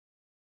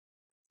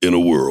In a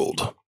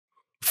world,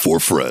 4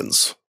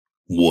 friends,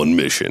 1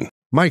 mission.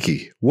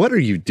 Mikey, what are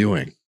you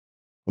doing?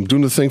 I'm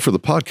doing the thing for the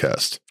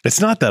podcast. It's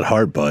not that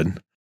hard,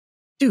 bud.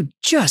 Dude,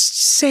 just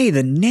say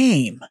the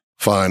name.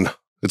 Fine.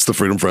 It's the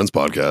Freedom Friends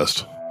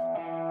podcast.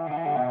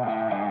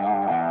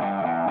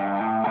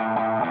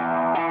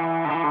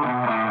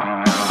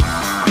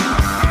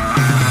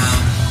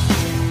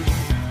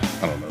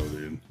 I don't know,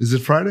 dude. Is it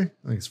Friday?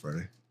 I think it's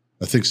Friday.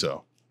 I think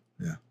so.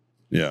 Yeah.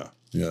 Yeah.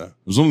 Yeah.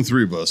 There's only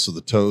 3 of us, so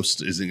the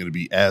toast isn't going to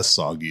be as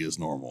soggy as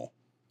normal.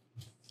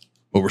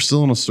 But we're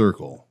still in a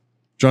circle.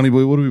 Johnny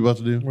boy, what are we about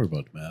to do? We're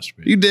about to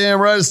masturbate. You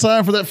damn right. It's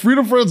time for that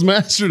Freedom Friends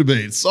Master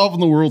Debate, solving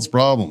the world's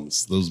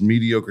problems. Those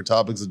mediocre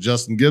topics that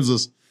Justin gives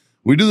us.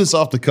 We do this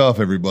off the cuff,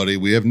 everybody.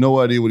 We have no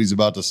idea what he's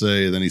about to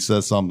say. Then he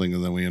says something,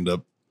 and then we end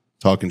up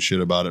talking shit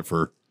about it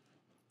for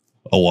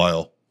a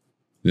while.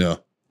 Yeah.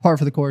 Par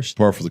for the course.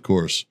 Par for the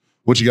course.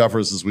 What you got for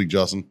us this week,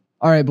 Justin?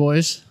 All right,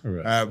 boys. All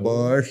right. All right,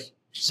 boys.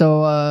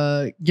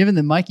 So, given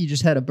that Mikey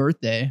just had a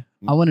birthday,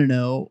 I want to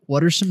know,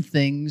 what are some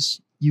things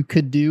you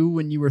could do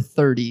when you were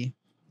 30,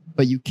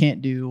 but you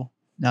can't do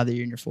now that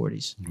you're in your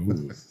 40s?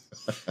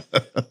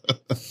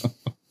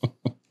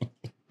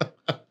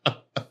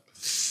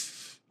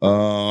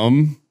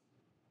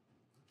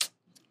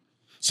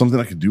 Something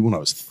I could do when I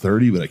was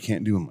 30, but I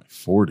can't do in my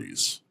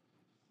 40s.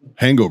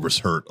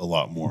 Hangovers hurt a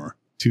lot more.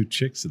 2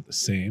 chicks at the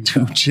same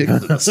 2 time. chicks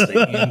at the same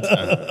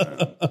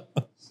time.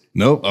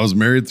 Nope, I was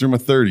married through my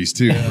 30s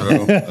too,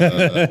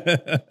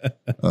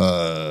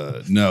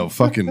 bro. No,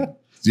 fucking.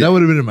 That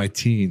would have been in my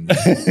teens.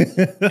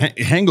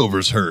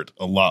 Hangovers hurt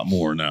a lot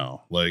more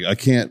now. Like I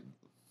can't.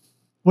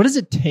 What does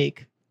it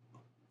take?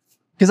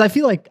 Because I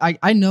feel like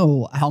I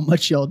know how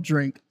much y'all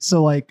drink.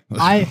 So, like,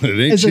 It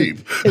ain't cheap.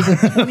 As a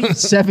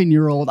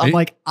 27-year-old, I'm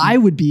like, I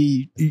would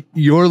be.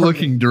 You're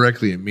looking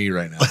directly at me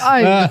right now.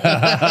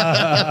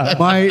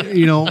 My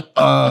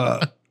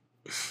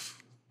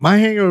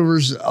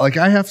hangovers, like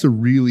I have to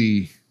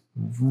really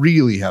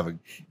have an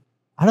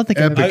I don't think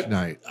I've epic ever.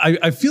 night.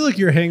 I feel like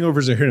your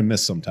hangovers are hit and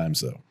miss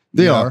sometimes, though.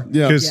 They are.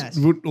 Yeah. Because, Yes.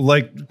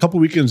 like, a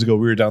couple weekends ago,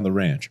 we were down the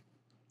ranch,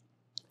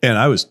 and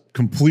I was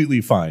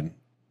completely fine,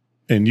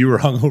 and you were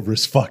hungover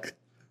as fuck.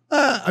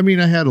 I mean,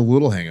 I had a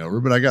little hangover,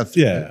 but I got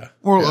through it. Yeah.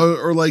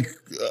 Or like,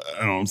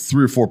 I don't know,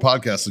 3 or 4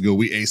 podcasts ago,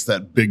 we aced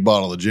that big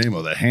bottle of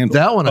JMO, that handle.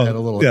 That one I had a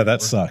little. Yeah,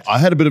 that sucked. I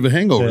had a bit of a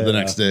hangover the Yeah,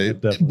 next day,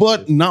 definitely.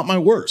 but not my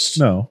worst.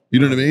 No. You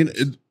know what I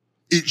mean?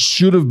 It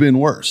should have been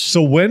worse.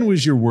 So when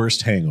was your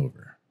worst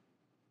hangover?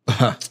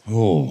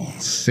 Oh,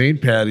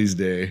 St. Patty's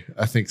Day,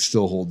 I think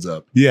still holds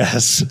up.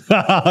 Yes.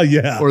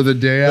 Yeah. Or the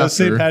day That after. was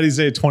St. Patty's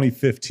Day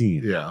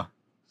 2015. Yeah.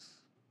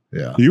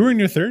 Yeah. You were in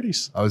your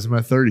 30s. I was in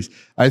my 30s.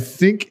 I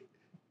think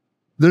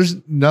there's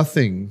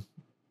nothing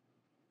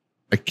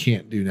I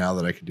can't do now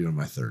that I could do in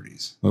my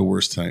 30s. my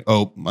worst hang.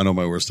 Oh, I know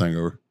my worst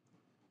hangover.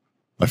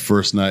 My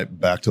first night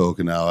back to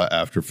Okinawa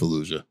after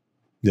Fallujah.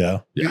 Yeah.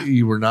 Yeah.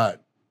 You were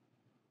not,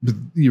 but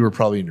you were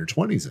probably in your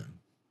 20s then.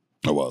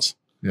 I was.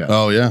 Yeah.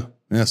 Oh yeah.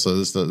 Yeah. So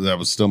that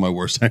was still my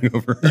worst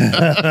hangover.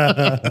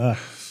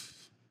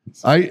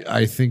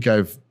 I think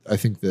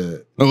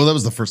the Oh, well, that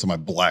was the first time I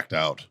blacked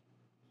out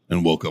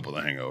and woke up with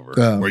a hangover.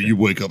 Oh, Where okay. you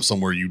wake up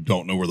somewhere you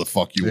don't know where the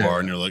fuck you Yeah. are,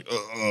 and you're like,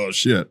 oh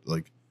shit!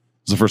 Like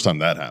it's the first time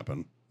that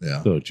happened.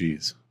 yeah. Oh,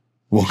 geez.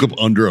 Woke up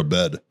under a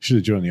bed. Should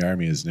have joined the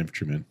army as an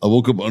infantryman. I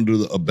woke up under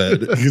a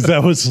bed. Because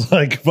that was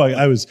like,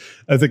 I was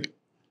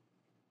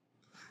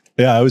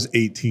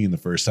 18 the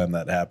first time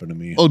that happened to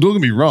me. Oh, don't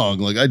get me wrong.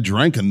 Like I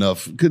drank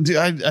enough. 'Cause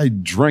I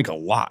drank a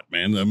lot,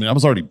 man. I mean, I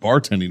was already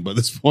bartending by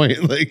this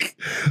point. Like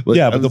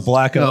yeah, I but the was-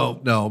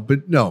 blackout. No.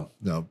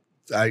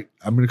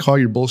 I'm going to call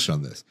your bullshit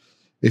on this.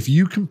 If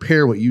you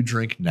compare what you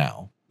drink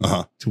now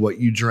Uh-huh. to what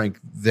you drank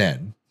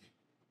then,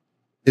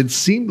 it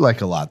seemed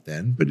like a lot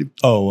then, but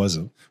Oh, it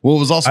wasn't. Well, it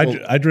was also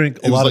I drank a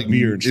it was lot like- of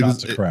beer and it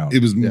shots was- of Crown.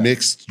 It was Yeah.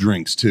 mixed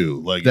drinks too.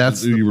 Like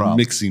That's the you were problem.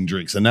 mixing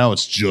drinks, and now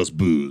it's just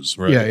booze,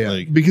 right? Yeah, yeah.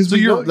 Like, Because so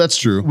we you're know- that's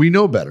true. we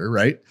know better,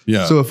 right?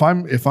 Yeah. So if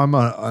I'm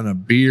on a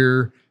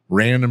beer,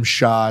 random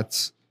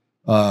shots,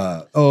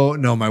 oh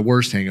no, my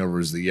worst hangover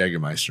is the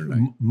Jägermeister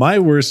night. My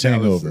worst That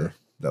was hangover.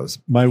 That was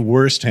My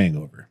worst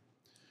hangover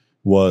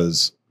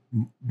was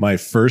my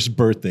first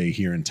birthday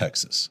here in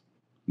Texas.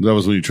 That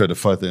was when you tried to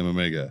fight the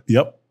MMA guy.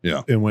 Yep.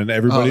 Yeah. And when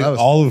everybody, Oh, that was-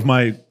 all of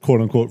my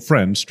quote unquote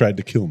friends tried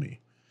to kill me.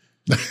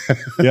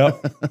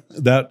 Yep.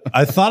 That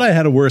I thought I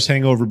had a worse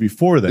hangover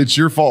before that. It's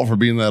your fault for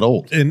being that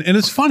old. And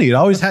it's funny. It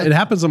always it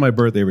happens on my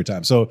birthday every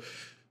time. So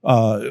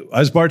I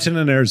was bartending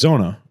in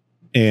Arizona,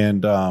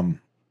 and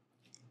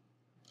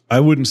I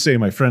wouldn't say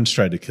my friends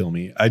tried to kill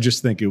me. I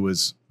just think it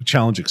was a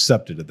challenge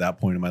accepted at that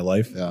point in my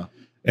life. yeah.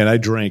 And I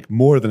drank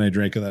more than I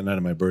drank on that night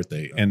of my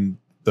birthday. And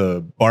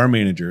the bar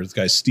manager, this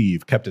guy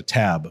Steve, kept a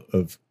tab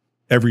of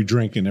every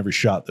drink and every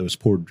shot that was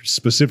poured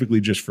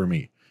specifically just for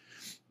me.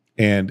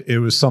 And it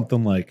was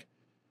something like,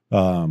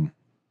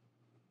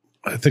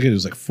 I think it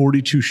was like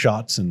 42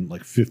 shots and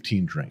like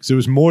 15 drinks. It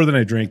was more than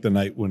I drank the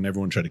night when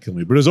everyone tried to kill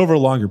me, but it was over a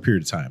longer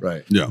period of time.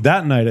 Right. Yeah.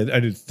 That night I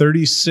did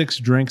 36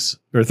 drinks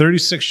or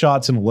 36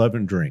 shots and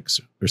 11 drinks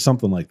or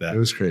something like that. It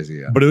was crazy.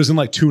 Yeah. But it was in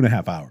like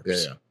 2.5 hours. Yeah.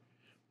 Yeah.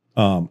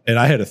 And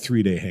I had a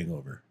 3-day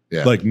hangover.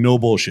 Yeah. Like no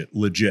bullshit,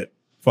 legit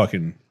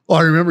fucking. Well,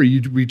 I remember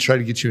we tried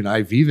to get you an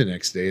IV the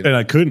next day. And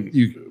I couldn't.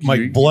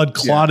 My blood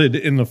clotted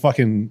in the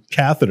fucking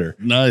catheter.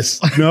 Nice.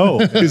 No,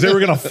 because they were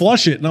going to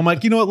flush it. And I'm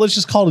like, you know what? Let's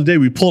just call it a day.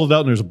 We pulled it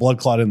out and there's a blood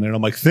clot in there. And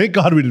I'm like, thank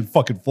God we didn't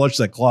fucking flush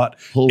that clot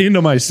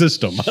into my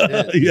system.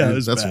 Yeah,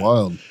 That's bad.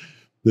 wild. It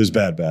was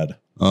bad.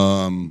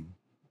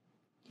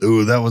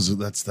 Ooh,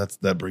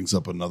 that brings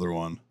up another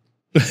one.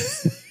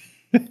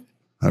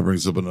 That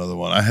brings up another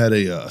one. I had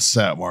a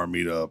Satmar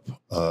meetup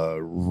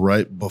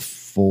right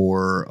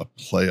before a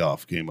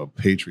playoff game, a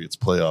Patriots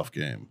playoff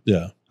game.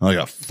 Yeah. I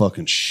got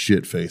fucking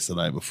shit faced the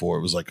night before.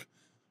 It was like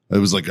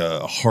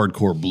a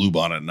hardcore blue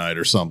bonnet night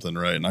or something,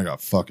 right? And I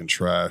got fucking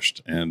trashed.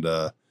 And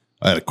I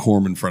had a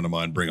corpsman friend of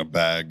mine bring a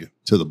bag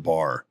to the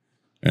bar,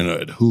 and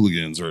at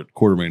Hooligans or at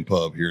Quartermain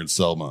Pub here in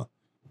Selma,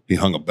 he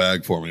hung a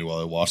bag for me while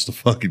I watched the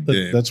fucking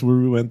game. That's where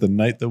we went the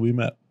night that we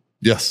met.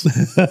 Yes.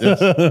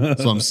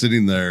 So I'm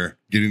sitting there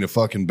getting a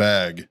fucking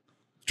bag,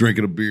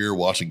 drinking a beer,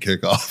 watching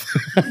kickoff.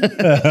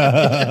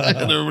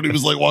 And everybody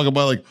was like walking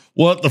by like,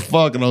 what the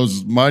fuck? And I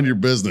was mind your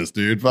business,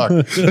 dude. Fuck.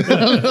 Because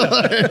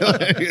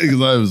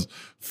I was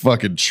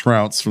fucking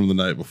trounced from the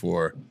night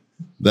before.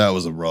 That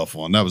was a rough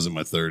one. That was in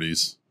my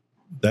 30s.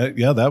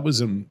 That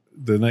was in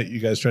the night you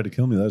guys tried to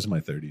kill me. That was in my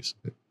 30s.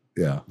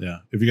 Yeah. Yeah.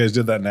 If you guys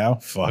did that now,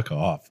 fuck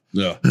off.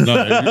 Yeah.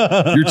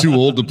 No, you're too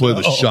old to play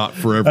the shot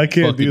for every I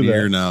can't fucking do that.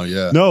 year now.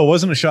 Yeah. No, it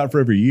wasn't a shot for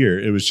every year.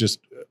 It was just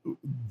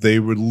they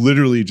would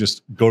literally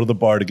just go to the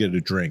bar to get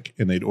a drink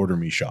and they'd order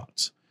me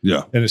shots.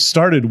 Yeah. And it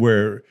started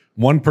where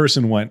one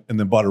person went and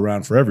then bought a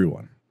round for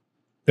everyone.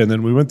 And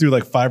then we went through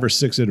like 5 or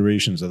 6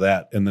 iterations of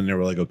that. And then they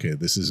were like, okay,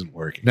 this isn't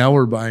working. Now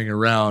we're buying a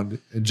round,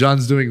 and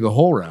John's doing the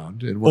whole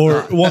round. And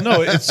we're not.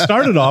 No, it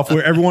started off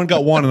where everyone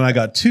got 1 and I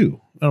got 2. And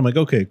I'm like,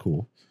 okay,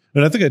 cool.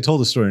 And I think I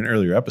told the story in an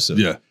earlier episode.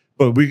 Yeah.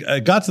 But I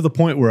got to the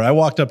point where I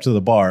walked up to the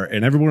bar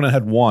and everyone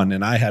had 1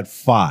 and I had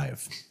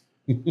 5.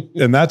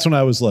 And that's when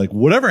I was like,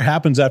 whatever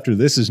happens after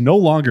this is no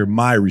longer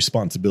my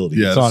responsibility.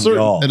 Yeah. It's on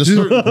y'all. At a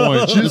certain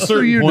point,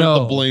 know.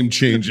 the blame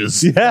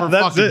changes. Yeah, We're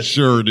that's fucking it.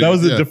 sure, dude. That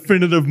was a Yeah.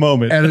 definitive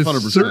moment. At a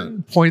 100%.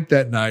 certain point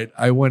that night,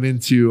 I went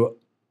into,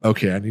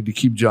 okay, I need to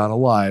keep John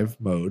alive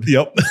mode.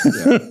 Yep.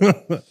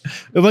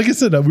 And like I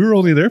said, we were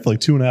only there for like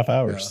 2.5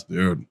 hours.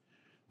 Dude.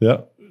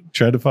 Yeah.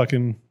 Tried to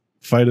fucking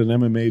fight an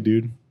MMA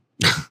dude.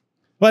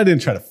 Well, I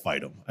didn't try to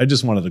fight him. I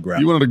just wanted to grab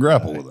You him. wanted to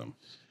grapple with him.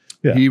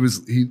 Yeah.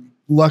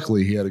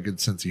 Luckily he had a good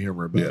sense of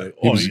humor about it.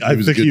 Oh, I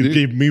was a think good he dude.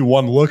 gave me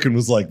one look and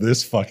was like,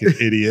 this fucking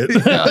idiot.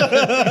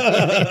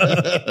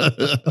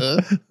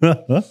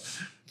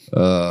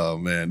 Oh,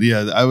 man.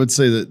 Yeah, I would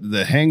say that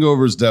the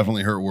hangovers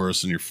definitely hurt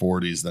worse in your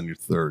 40s than your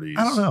 30s.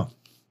 I don't know.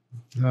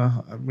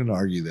 I'm going to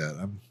argue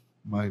that.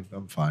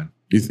 I'm fine.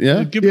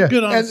 Yeah? Give him a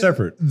good honest And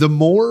effort. The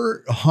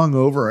more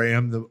hungover I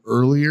am, the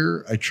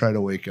earlier I try to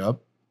wake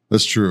up,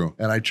 That's true.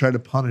 and I try to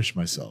punish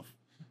myself.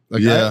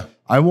 Like Yeah.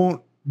 I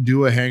won't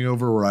do a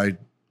hangover where I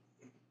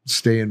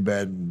stay in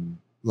bed and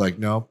like,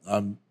 no,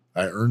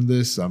 I earned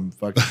this. I'm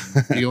fucking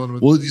dealing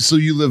with. Well, so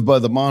you live by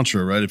the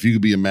mantra, right? If you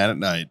could be a man at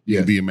night, you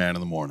Yeah. can be a man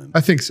in the morning.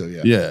 I think so.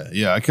 Yeah.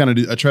 Yeah. I kind of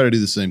do. I try to do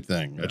the same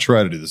thing. I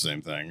try to do the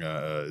same thing.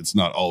 It's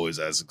not always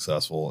as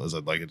successful as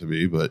I'd like it to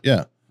be, but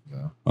yeah.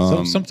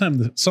 Yeah.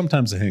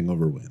 Sometimes the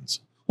hangover wins.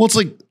 Well, it's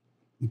like,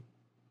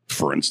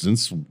 for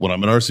instance, when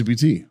I'm at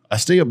RCPT, I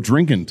stay up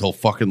drinking till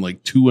fucking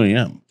like 2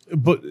 a.m.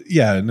 But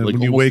yeah, and then Like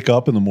when you almost- wake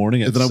up in the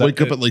morning, And then I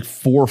wake up at like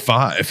 4 or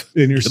 5.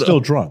 and you're Get still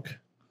up. drunk.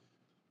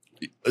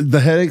 The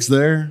headache's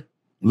there,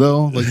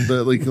 though. Like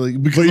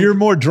because But you're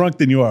more drunk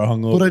than you are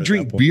hungover. But I at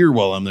drink that point. beer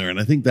while I'm there, and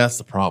I think that's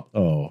the problem.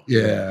 Oh,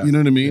 Yeah. You know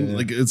what I mean? Yeah.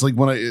 Like it's like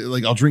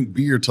when I'll drink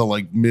beer till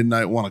like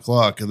midnight, 1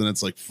 o'clock, and then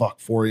it's like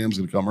 4 a.m. is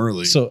gonna come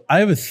early. So I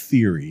have a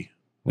theory,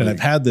 and Like- I've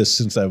had this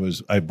since I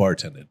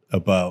bartended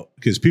about,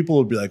 because people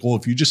would be like, well,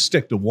 if you just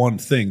stick to one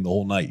thing the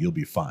whole night, you'll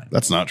be fine.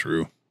 That's not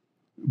true.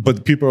 But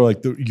the people are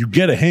like, you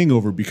get a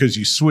hangover because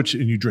you switch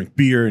and you drink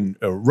beer and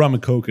a rum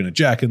and Coke and a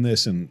Jack and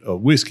this and a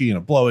whiskey and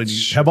a blow, and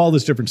you have all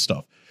this different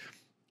stuff.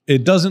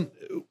 It doesn't.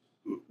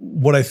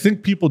 What I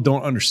think people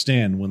don't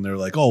understand when they're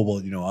like, oh, well,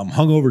 I'm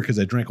hungover because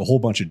I drank a whole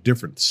bunch of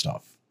different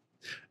stuff.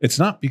 It's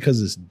not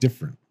because it's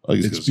different.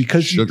 Like It's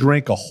because you sugar.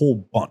 drank a whole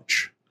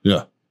bunch.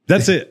 Yeah,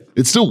 That's it.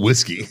 it's still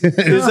whiskey.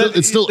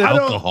 It's still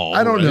alcohol.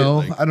 I don't right? know.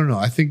 Like- I don't know.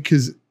 I think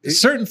because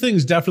Certain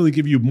things definitely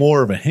give you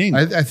more of a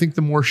hangover. I think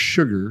the more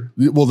sugar.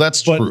 well,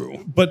 that's but,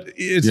 true. But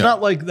it's Yeah.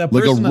 not like that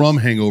Like a person. rum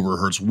hangover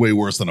hurts way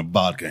worse than a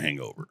vodka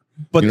hangover.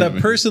 But You know that what I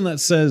mean? person that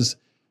says,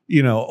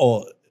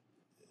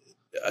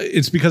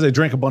 it's because I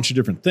drank a bunch of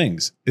different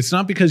things. It's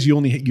not because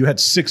you had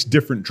 6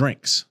 different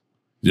drinks.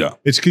 Yeah,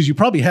 It's because you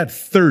probably had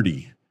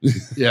 30.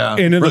 Yeah.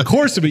 And in the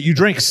course of it, you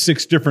drank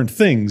 6 different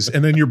things.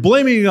 And then you're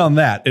blaming it on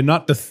that and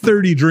not the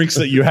 30 drinks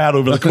that you had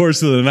over the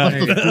course of the the night.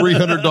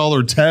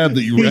 $300 tab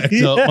that you racked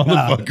up, Yeah.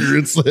 motherfucker.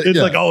 It's like, It's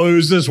like, oh, it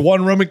was this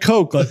one rum and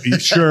Coke. Like,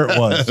 sure it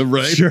was.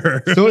 Right.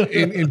 Sure. So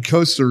in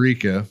Costa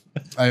Rica,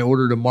 I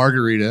ordered a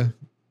margarita,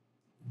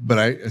 but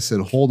I said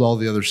hold all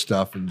the other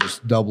stuff and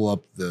just double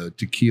up the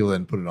tequila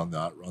and put it on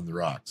the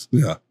rocks.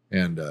 yeah,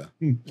 And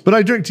but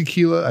I drink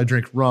tequila, I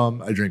drink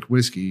rum, I drink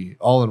whiskey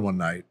all in one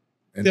night.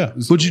 And Yeah.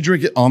 Would you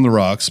drink it on the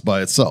rocks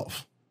by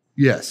itself?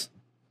 Yes.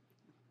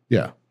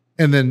 Yeah.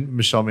 And then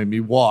Michelle made me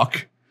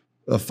walk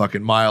a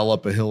fucking mile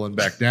up a hill and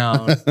back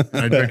down. And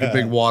I drank a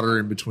big water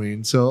in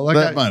between. So like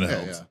That might have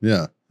helped.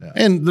 Yeah. Yeah.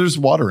 And there's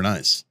water and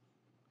ice.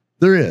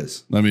 There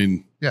is. I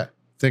mean, Yeah.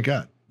 Thank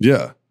God.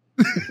 yeah.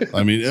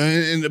 I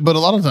mean, but a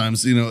lot of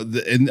times,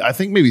 and I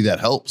think maybe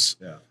that helps.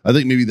 Yeah. I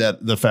think maybe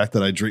that the fact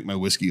that I drink my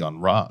whiskey on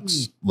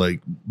rocks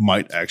like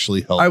might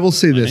actually help. I will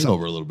say my this.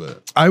 hangover a little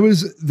bit. I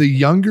was the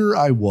younger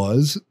I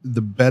was,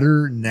 the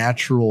better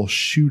natural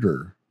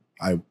shooter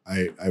I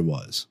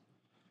was.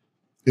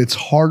 It's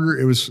harder.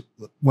 It was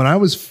when I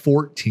was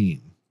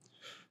 14.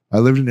 I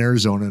lived in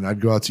Arizona and I'd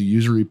go out to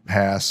Usury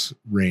Pass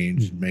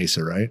Range in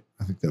Mesa, right?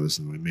 I think that was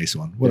the Mesa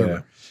one,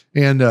 whatever.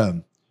 And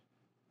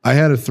I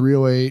had a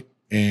 308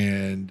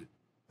 and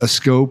a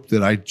scope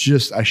that I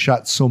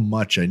shot so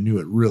much I knew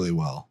it really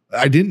well.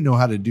 I didn't know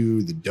how to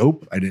do the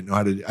dope. I didn't know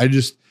how to.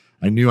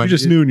 I knew You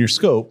just knew in your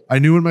scope. I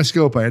knew in my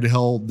scope I had to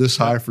held this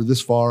high for this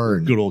far,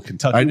 and Good old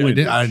Kentucky. I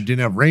windage.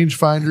 didn't have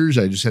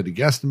rangefinders. I just had to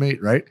guesstimate,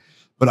 right?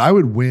 But I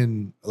would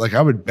win. Like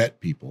I would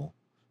bet people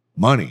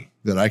money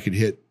that I could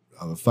hit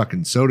a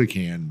fucking soda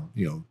can,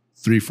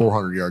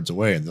 300-400 yards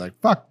away, and they're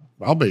like, "Fuck,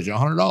 I'll bet you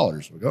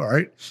 $100." We go, all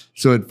right.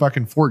 So at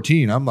fucking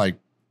 14, I'm like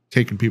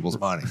taking people's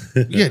money.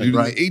 Yeah, dude.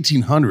 Right. In the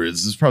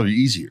 1800s is probably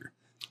easier.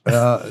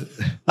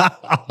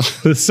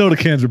 The soda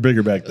cans were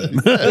bigger back then.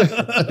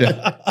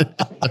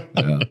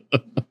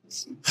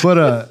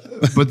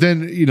 But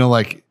then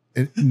like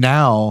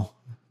now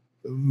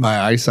my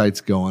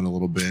eyesight's going a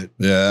little bit.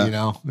 Yeah.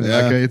 Yeah.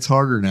 Yeah. It's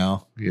harder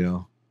now.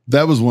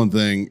 That was one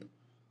thing.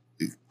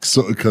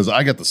 So, because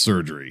I got the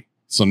surgery,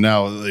 so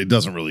now it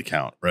doesn't really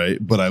count, right?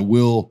 But I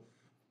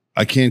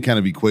can kind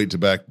of equate to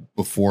back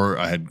before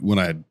when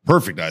I had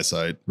perfect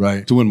eyesight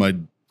Right.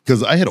 to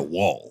because I hit a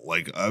wall.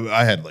 Like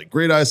I had like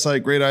great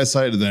eyesight,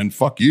 and then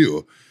fuck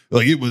you.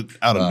 Like it was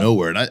out of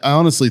nowhere. And I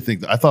honestly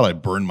think I thought I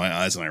burned my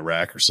eyes in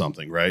Iraq or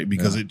something, right?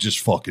 Because it just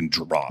fucking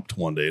dropped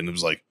one day and it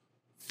was like,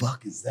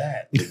 fuck is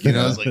that? Like,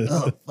 I was like,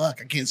 oh fuck,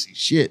 I can't see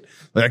shit.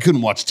 Like I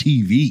couldn't watch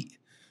TV,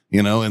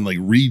 and like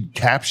read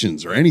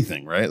captions or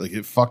anything, right? Like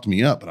it fucked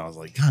me up. And I was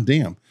like, God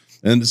damn.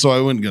 And so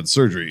I went and got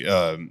surgery.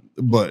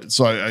 But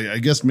so I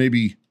guess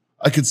maybe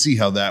I could see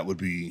how that would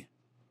be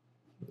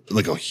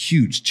like a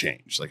huge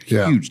change, like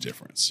a huge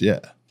difference. Yeah.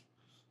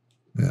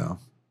 Yeah.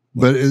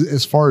 But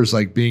as far as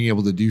like being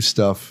able to do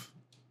stuff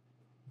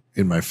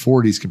in my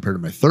 40s compared to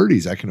my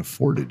 30s, I can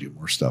afford to do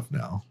more stuff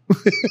now.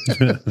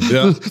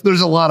 Yeah.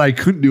 There's a lot I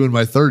couldn't do in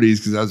my 30s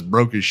because I was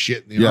broke as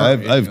shit in the Yeah.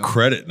 army, I have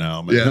credit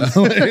now, man. Yeah.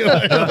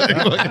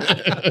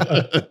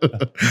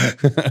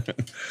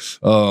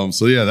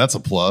 So yeah, that's a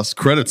plus.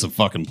 Credit's a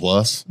fucking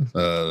plus.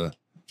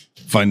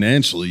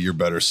 Financially, you're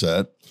better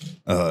set.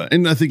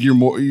 And I think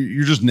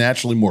you're just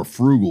naturally more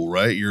frugal,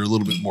 right? You're a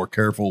little bit more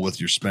careful with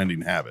your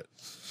spending habit.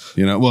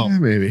 Well, Yeah,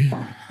 maybe.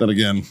 then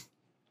again,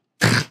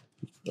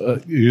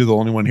 You're the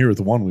only one here with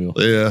the one wheel.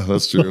 yeah,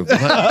 that's true. Was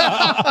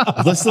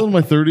I still in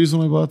my 30s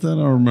when I bought that? I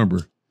don't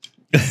remember.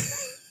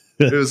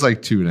 It was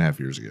like 2.5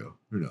 years ago.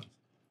 Who knows?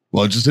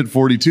 Well, I just hit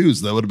 42,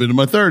 so that would have been in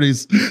my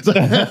 30s.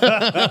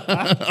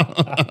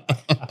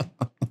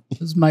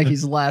 This is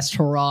Mikey's last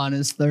hurrah in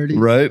his 30s.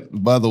 Right?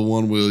 By the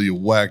one wheel, you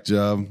whack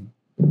job.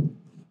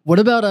 What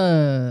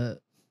about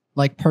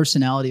like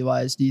personality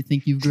wise? Do you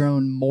think you've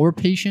grown more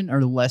patient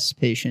or less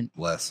patient?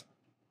 Less.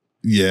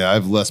 Yeah, I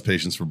have less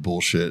patience for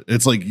bullshit.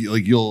 It's like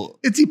you'll.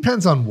 It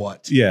depends on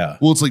what. Yeah.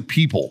 Well, it's like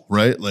people,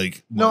 right?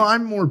 Like No,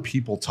 I'm more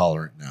people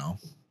tolerant now.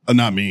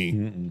 not me,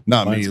 Mm-mm.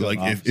 not Mine's me. going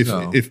Like opposite.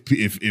 No.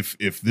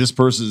 if this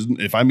person,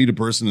 if I meet a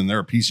person and they're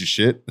a piece of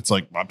shit, it's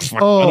like I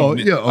Oh, don't,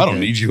 yeah, I don't okay.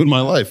 need you in my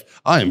life.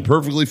 I am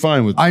perfectly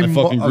fine with I'm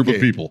my fucking group okay.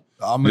 of people.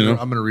 I'm gonna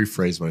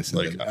rephrase what I said.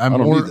 Like, then. I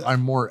don't need that.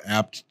 I'm more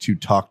apt to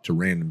talk to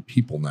random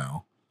people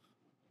now.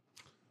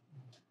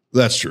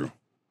 That's true.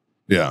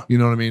 Yeah, You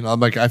know what I mean?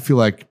 I feel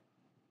like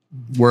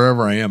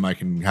wherever I am, I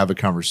can have a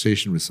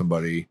conversation with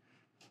somebody.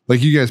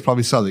 Like you guys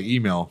probably saw the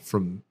email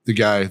from the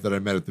guy that I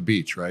met at the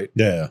beach, right?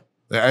 Yeah.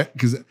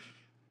 Because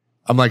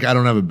I'm like, I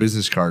don't have a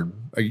business card.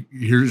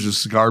 Here's a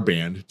cigar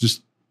band.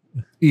 Just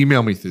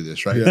email me through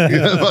this, right?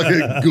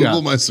 Fucking Google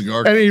Yeah. my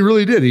cigar. And he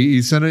really did.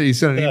 He sent an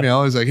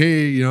email. He's like,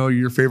 hey,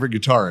 your favorite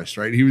guitarist,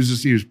 right? He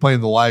was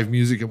playing the live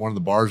music at one of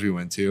the bars we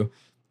went to.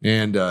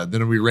 And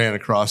then we ran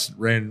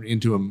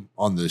into him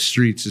on the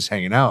streets just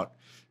hanging out.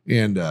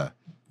 And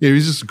he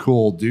was just a cool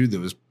old dude that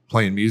was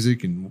playing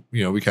music, and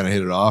we kind of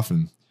hit it off,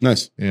 and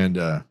Nice.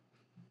 but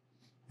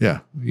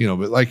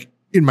like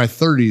in my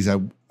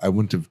 30s, I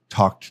wouldn't have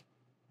talked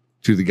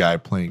to the guy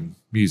playing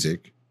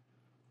music.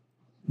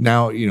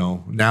 Now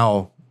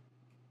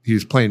he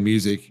was playing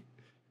music.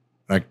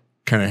 I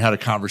kind of had a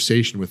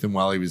conversation with him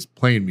while he was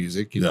playing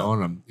music,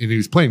 and he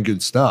was playing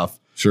good stuff.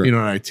 Sure. And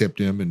I tipped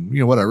him, and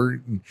whatever.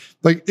 And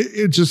like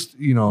it just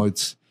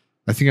it's.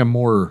 I think I'm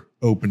more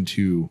open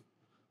to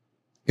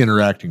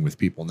interacting with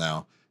people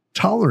now.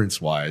 tolerance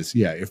wise,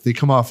 yeah, if they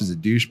come off as a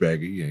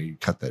douchebag, you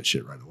cut that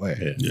shit right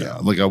away. Yeah.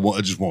 Like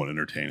I just won't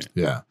entertain it.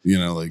 Yeah.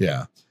 Like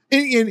Yeah.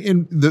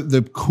 And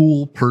the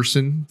cool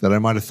person that I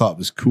might have thought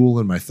was cool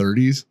in my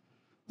 30s,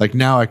 like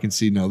now I can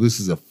see, no, this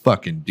is a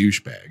fucking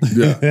douchebag.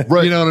 Yeah.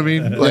 Right. You know what I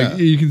mean? Like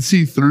you can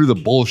see through the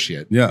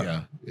bullshit.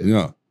 Yeah.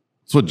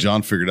 That's what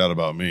John figured out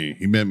about me.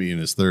 He met me in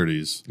his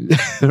 30s.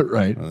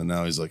 Right. And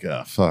now he's like,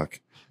 fuck.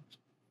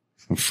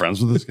 I'm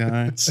friends with this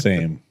guy.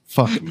 Same.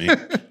 Fuck me.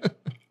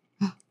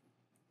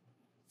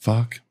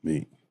 Fuck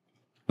me.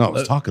 No, I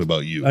was talking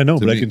about you. I know,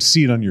 To but I me. can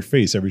see it on your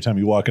face every time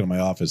you walk into my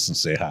office and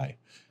say hi.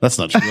 That's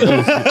not true.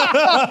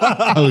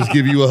 I always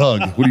give you a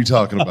hug. What are you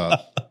talking about?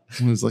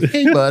 I was like,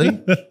 hey, buddy.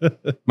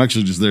 I'm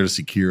actually just there to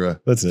see Kira.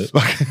 That's it.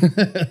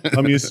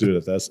 I'm used to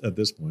it at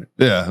this point.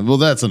 Yeah, well,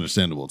 that's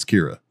understandable. It's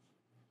Kira.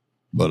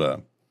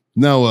 But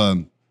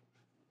no,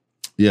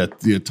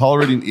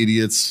 tolerating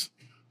idiots.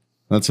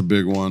 That's a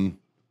big one.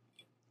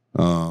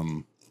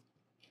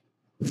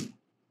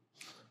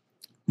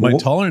 My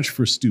tolerance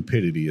for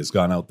stupidity has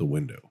gone out the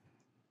window.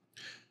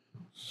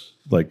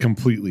 Like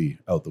completely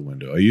out the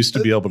window. I used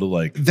to be able to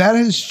like That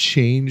has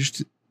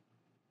changed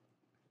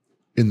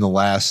in the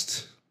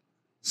last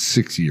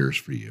 6 years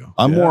for you.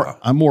 I'm Yeah.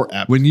 more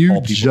apt When to you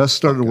call people just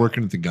started fuck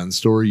working at the gun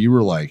store, you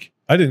were like,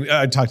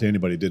 I'd talk to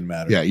anybody, it didn't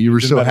matter. yeah, you were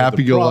Didn't so matter the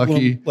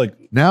happy-go-lucky. problem, Like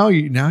now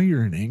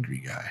you're an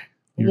angry guy.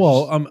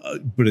 well,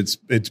 but it's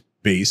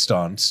based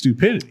on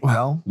stupidity.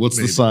 Well, What's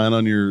the sign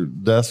on your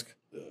desk?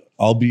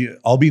 I'll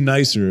be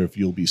nicer if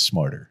you'll be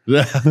smarter.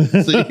 Yeah.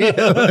 See?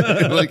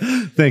 Like,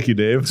 Thank you,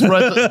 Dave. it's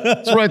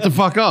right the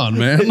fuck on,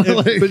 man. Like-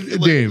 But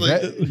like- Dave,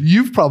 like-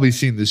 you've probably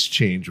seen this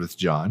change with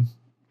John.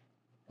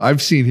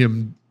 I've seen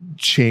him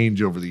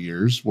change over the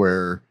years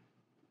where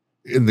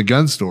in the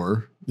gun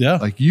store, Yeah,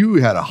 like you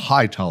had a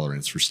high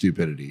tolerance for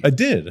stupidity I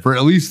did. for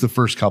at least the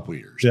first couple of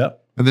years. Yeah.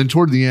 And then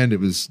toward the end, it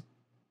was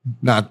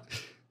not.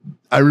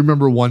 I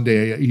remember one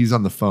day he's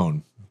on the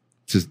phone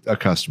to a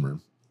customer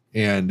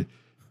and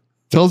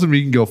tells him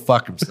he can go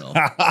fuck himself.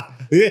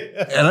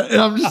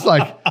 And I'm just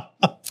like,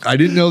 I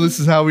didn't know this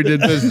is how we did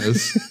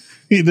business.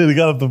 He did. He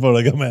got off the phone.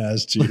 I'm gonna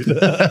ask you.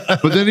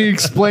 But then he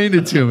explained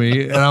it to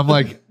me, and I'm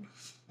like,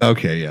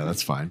 okay, yeah,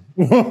 that's fine.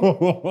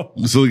 So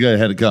the guy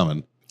had it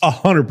coming.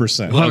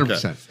 100%.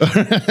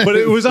 100%. But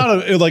it was out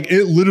of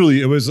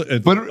it was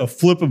a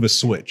flip of a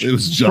switch. It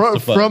was From,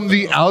 justified. from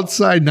the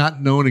outside,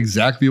 not knowing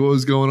exactly what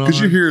was going on.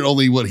 Because you're hearing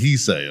only what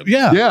he's saying.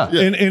 Yeah. Yeah.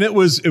 And it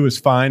was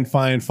fine.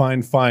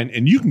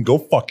 And you can go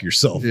fuck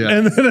yourself. Yeah.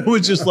 And then it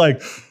was just like,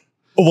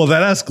 oh, well,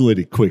 that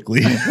escalated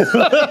quickly.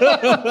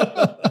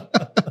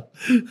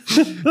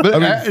 But I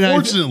mean,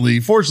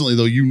 and fortunately,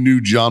 though, you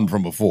knew John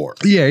from before.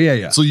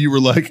 yeah. So you were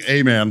like,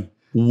 hey, man,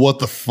 what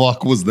the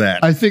fuck was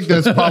that? I think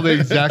that's probably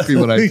exactly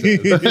what I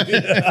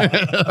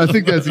said. I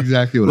think that's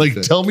exactly what I Like,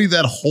 said. tell me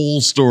that whole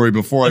story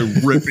before I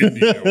rip into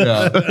you.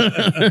 Yeah.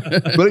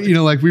 But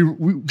like we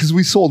because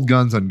we sold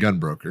guns on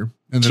Gunbroker,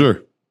 and then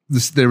Sure.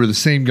 they were the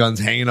same guns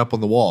hanging up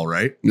on the wall,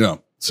 right? Yeah.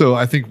 So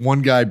I think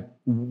one guy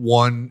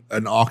won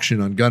an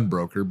auction on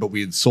Gunbroker, but we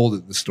had sold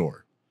it in the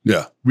store.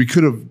 Yeah. We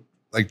could have,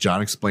 like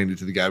John explained it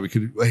to the guy. We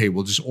could, hey,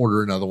 we'll just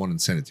order another one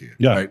and send it to you.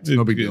 Yeah. right? It's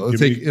no big deal.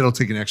 It'll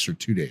take an extra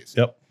 2 days.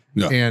 Yep.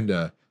 Yeah. And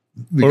the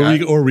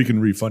guy, Or we can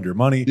refund your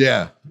money.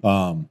 yeah,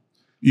 I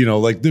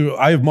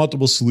have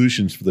multiple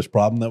solutions for this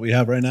problem that we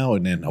have right now.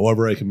 And then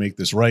however I can make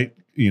this right,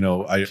 It's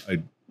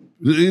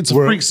a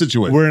We're- freak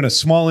situation. we're in a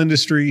small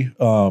industry.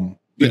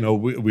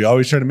 We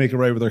always try to make it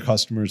right with our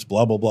customers,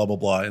 blah, blah, blah, blah,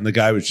 blah. And the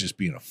guy was just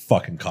being a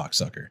fucking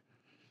cocksucker.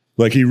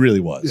 Like he really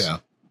was. yeah.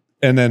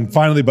 And then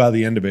finally by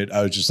the end of it,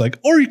 I was just like,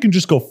 or you can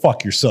just go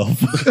fuck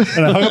yourself.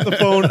 And I hung up the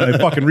phone and I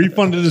fucking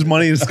refunded his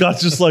money. And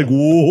Scott's just like,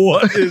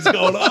 what is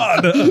going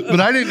on? But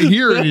I didn't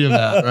hear any of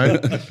that,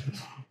 right?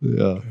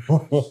 Yeah.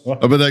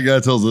 I bet that guy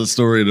tells that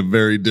story in a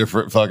very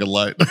different fucking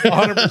light.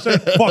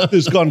 100% fuck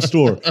this gun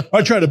store.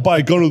 I tried to buy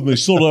a gun with them. They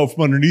sold it out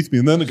from underneath me.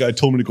 And then the guy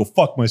told me to go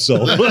fuck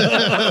myself.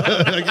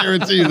 I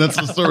guarantee you that's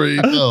the story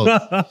he tells.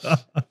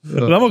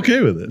 But I'm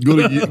okay with it.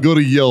 Go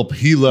to Yelp.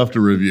 He left a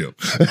review.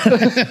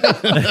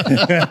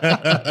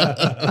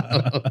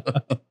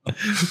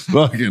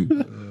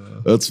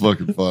 That's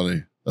fucking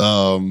funny.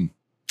 I'm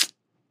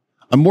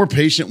more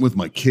patient with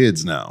my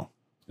kids now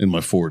in my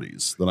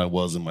 40s than I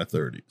was in my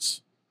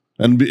 30s.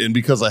 And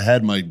because I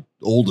had my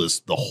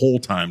oldest the whole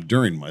time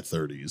during my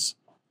 30s,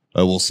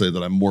 I will say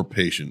that I'm more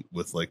patient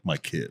with like my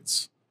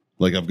kids.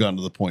 Like I've gotten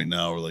to the point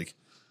now where like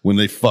when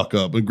they fuck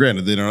up, and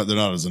granted they're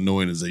not as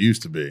annoying as they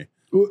used to be.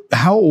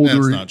 How old That's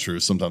were not true.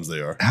 Sometimes they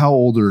are. How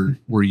older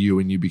were you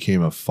when you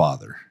became a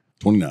father?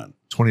 29.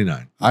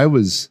 29. I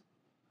was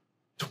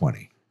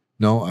 20.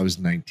 No, I was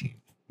 19.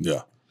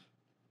 Yeah.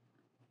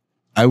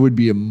 I would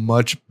be a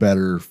much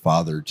better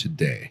father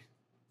today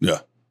Yeah.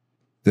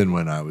 than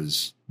when I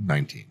was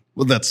 19.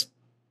 Well, that's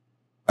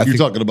I you're think,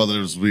 talking about that it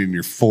was in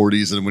your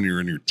 40s and when you're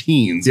in your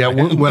teens. yeah,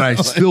 man. when I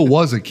still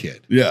was a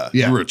kid. Yeah.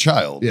 Yeah. You were a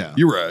child. Yeah.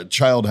 You were a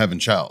child having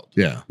child.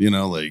 Yeah.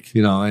 Like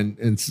You know,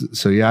 and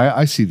so yeah,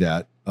 I see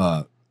that.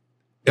 Am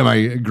I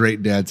a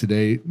great dad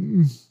today?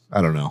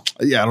 I don't know.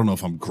 yeah, I don't know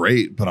if I'm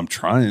great, but I'm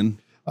trying.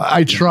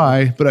 I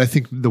try, but I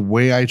think the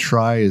way I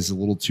try is a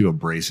little too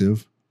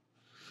abrasive.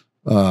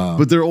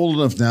 But they're old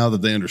enough now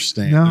that they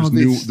understand. No,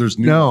 There's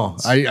new no.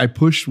 ones. I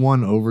pushed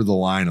one over the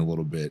line a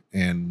little bit,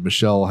 and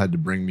Michelle had to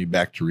bring me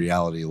back to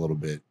reality a little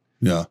bit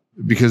Yeah.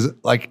 because,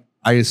 like,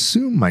 I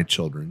assume my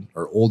children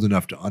are old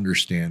enough to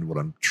understand what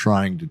I'm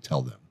trying to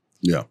tell them,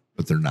 Yeah.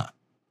 but they're not.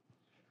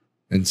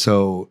 And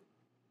so,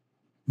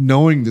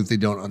 knowing that they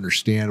don't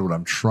understand what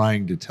I'm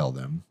trying to tell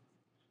them,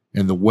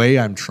 and the way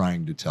I'm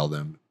trying to tell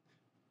them,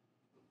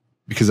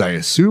 because I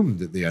assume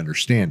that they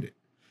understand it.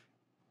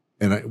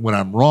 And when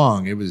I'm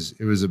wrong, it was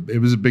a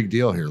big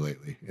deal here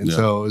lately, and Yeah.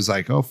 so it was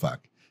like, oh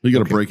fuck, You got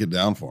to Okay. break it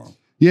down for them,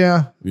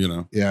 yeah, you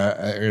know? yeah.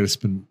 I gotta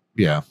spend,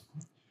 yeah.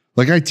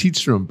 Like I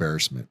teach through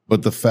embarrassment.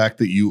 But the fact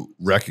that you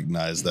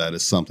recognize that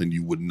is something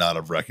you would not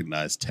have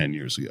recognized 10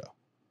 years ago.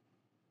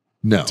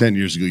 No, 10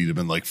 years ago, you'd have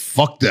been like,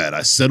 fuck that.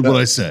 I said what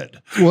I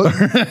said. well,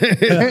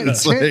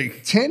 It's 10,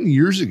 like, 10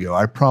 years ago,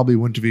 I probably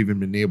wouldn't have even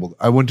been able.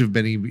 I wouldn't have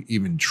been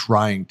even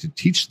trying to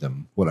teach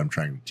them what I'm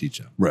trying to teach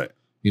them. right.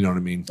 You know what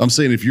I mean? I'm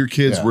saying if your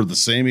kids Yeah. were the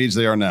same age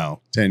they are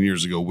now 10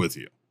 years ago with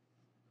you,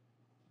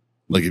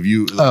 like if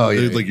you, Oh,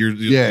 yeah, like your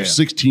yeah.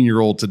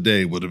 16-year-old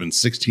today would have been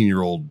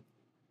 16-year-old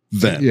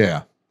then.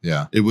 Yeah,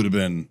 yeah, It would have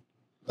been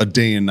a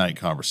day and night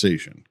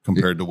conversation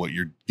compared to what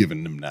you're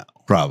giving them now.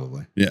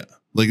 probably. Yeah.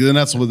 Like then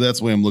that's the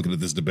way I'm looking at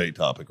this debate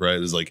topic, right?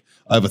 Is like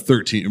I have a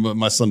 13,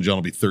 my son John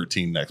will be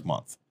 13 next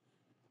month.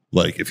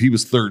 Like if he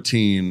was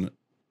 13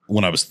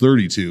 when I was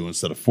 32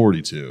 instead of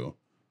 42,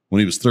 when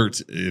he was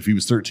 13, if he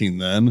was 13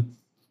 then,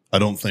 I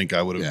don't think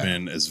I would have Yeah.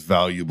 been as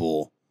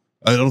valuable.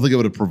 I don't think I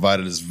would have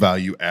provided as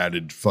value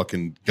added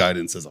fucking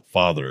guidance as a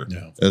father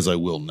No. as I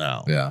will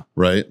now. Yeah.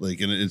 Right.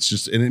 Like, and it's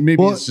just, and it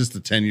maybe Well- it's just the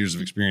 10 years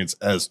of experience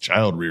as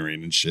child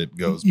rearing and shit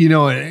goes. You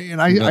know,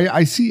 and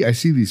I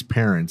see these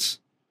parents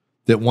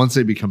that once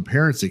they become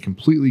parents, they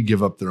completely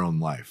give up their own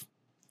life.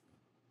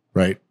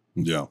 Right.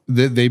 Yeah.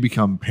 They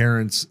become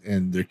parents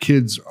and their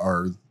kids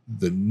are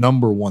the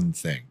number one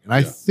thing. And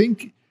I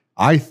think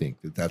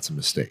that that's a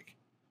mistake.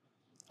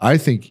 I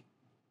think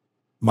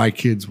my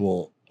kids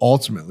will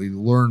ultimately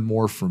learn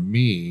more from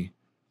me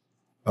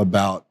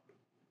about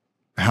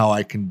how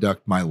I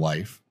conduct my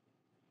life.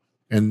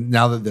 And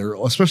now that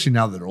especially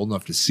now that they're old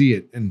enough to see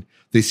it and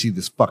they see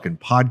this fucking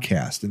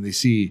podcast and they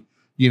see,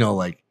 you know,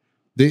 like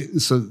they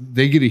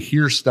get to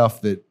hear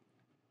stuff that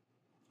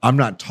I'm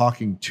not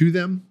talking to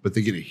them, but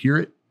they get to hear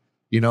it,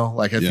 you know,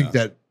 like I think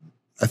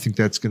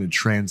that's going to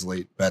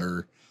translate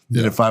better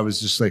than Yeah. if I was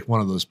just like one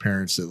of those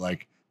parents that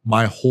like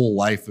my whole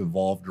life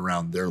evolved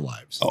around their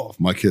lives. Oh, if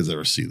my kids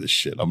ever see this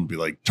shit, I'm gonna be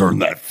like, turn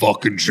that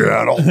fucking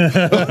channel.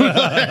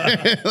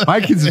 My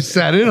kids have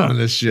sat in on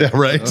this shit. Yeah,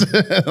 right.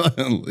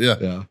 Yeah.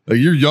 Yeah. Like,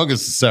 your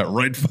youngest is sat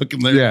right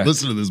fucking there. Yeah.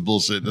 Listen to this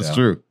bullshit. That's Yeah.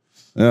 true.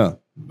 Yeah.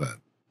 But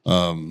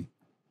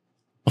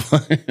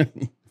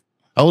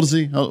How old is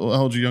he? How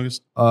old is your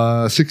youngest?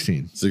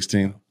 16.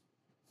 16.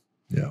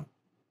 Yeah.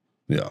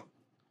 Yeah.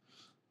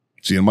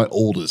 See, and my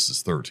oldest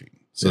is 13.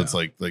 So Yeah. it's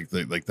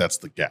like that's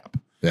the gap,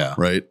 Yeah.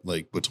 right?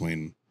 Like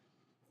between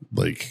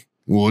like,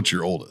 well, what's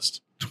your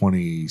oldest?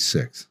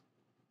 26.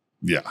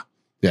 Yeah.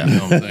 Yeah. You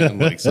know what I'm saying?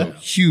 Like, so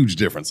huge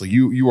difference. Like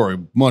you are a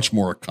much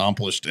more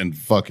accomplished and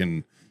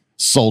fucking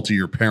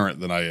saltier parent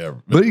than I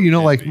ever. But you know,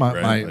 can like be, my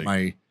right?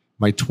 Like,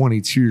 my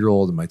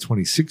 22-year-old and my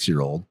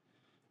 26-year-old,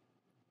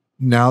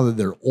 now that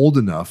they're old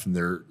enough and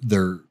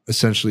they're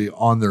essentially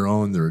on their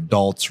own, they're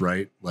adults,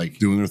 right? Like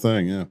doing their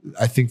thing. Yeah.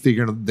 I think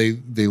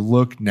they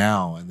look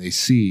now and they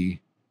see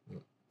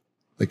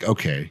like,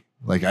 okay,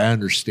 like I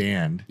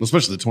understand.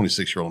 Especially the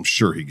 26-year-old. I'm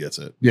sure he gets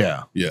it.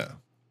 Yeah. Yeah.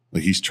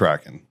 Like he's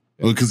tracking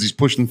because he's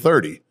pushing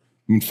 30. I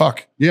mean,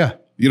 fuck. Yeah.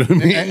 You know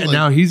what I mean? And Like,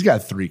 now he's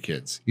got 3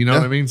 kids. You know Yeah.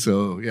 what I mean?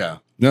 So yeah.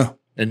 yeah.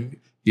 And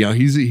you know,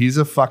 he's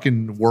a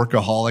fucking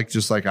workaholic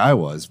just like I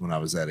was when I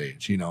was that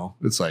age, you know.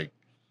 It's like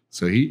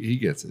so he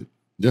gets it.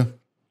 Yeah.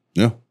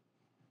 Yeah.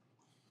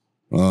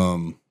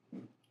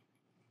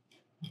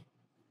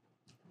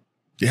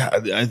 Yeah,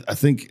 I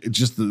think it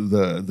just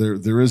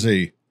there is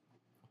a,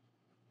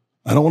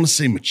 I don't want to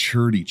say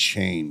maturity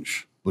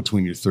change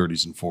between your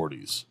 30s and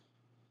 40s,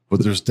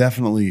 but there's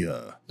definitely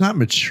Not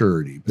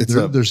maturity, but It's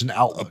there's an a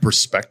outlook.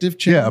 perspective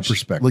change. Yeah, a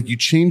perspective. Like you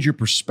change your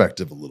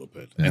perspective a little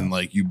bit, Yeah. and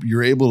like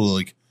you're able to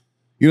like,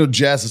 you know,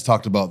 Jazz has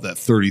talked about that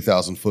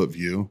 30,000 foot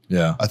view.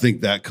 Yeah. I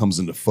think that comes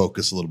into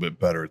focus a little bit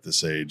better at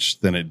this age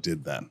than it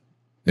did then.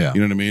 Yeah. You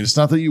know what I mean? It's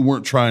not that you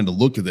weren't trying to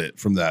look at it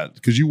from that,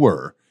 because you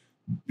were.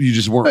 You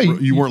just weren't. No,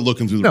 you weren't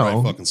looking through the no.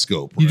 right fucking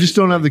scope. You right? just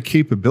don't have the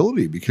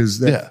capability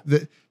because Yeah.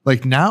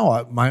 like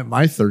now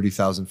my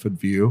 30,000 foot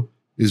view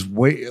is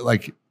way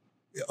like,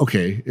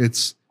 okay,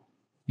 it's,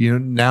 you know,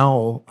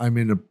 now I'm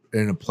in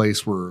a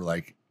place where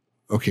like,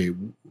 okay,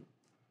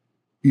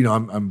 you know,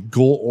 I'm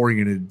goal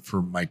oriented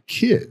for my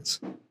kids.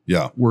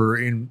 Yeah. Where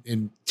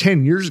in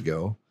 10 years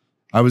ago,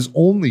 I was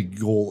only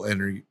goal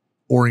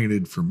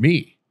oriented for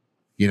me.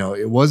 You know,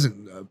 it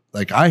wasn't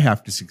like I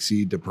have to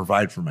succeed to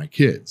provide for my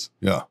kids.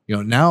 Yeah. You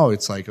know, now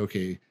it's like,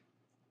 okay,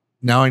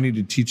 now I need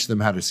to teach them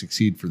how to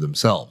succeed for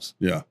themselves.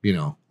 Yeah. You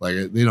know, like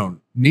they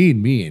don't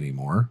need me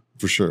anymore.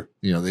 for sure.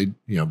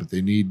 But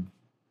they need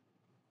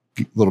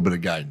a little bit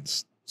of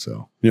guidance.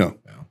 So Yeah.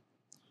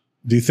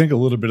 Do you think a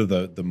little bit of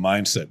the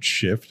mindset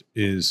shift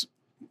is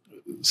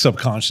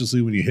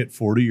subconsciously when you hit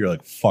 40, you're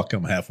like, fuck,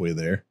 I'm halfway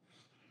there?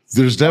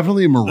 There's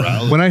definitely a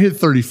morality. when I hit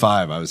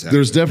 35, I was happy.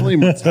 There's definitely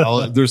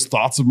mortality. There's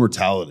thoughts of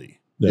mortality.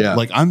 Yeah.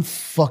 Like I'm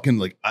fucking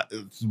like,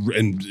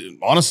 and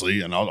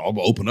honestly, and I'll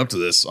open up to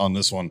this on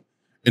this one.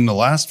 In the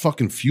last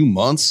fucking few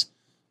months,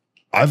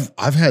 I've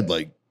had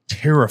like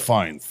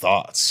terrifying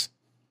thoughts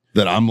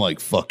that I'm like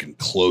fucking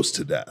close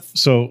to death.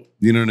 So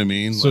You know what I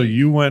mean? So Like,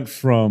 you went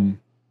from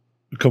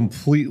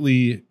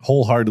completely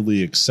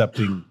wholeheartedly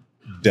accepting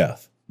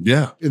death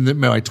yeah, in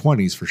my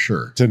 20s for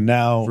sure. to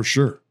now for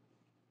sure.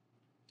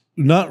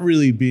 not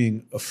really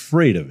being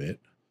afraid of it,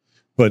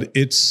 but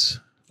it's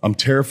I'm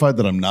terrified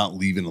that I'm not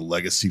leaving a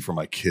legacy for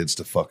my kids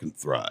to fucking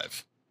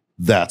thrive.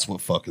 That's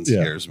what fucking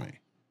scares me.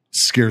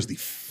 Scares the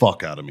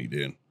fuck out of me,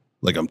 dude.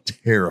 Like I'm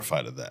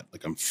terrified of that.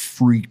 Like I'm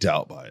freaked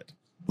out by it.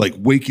 Like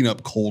waking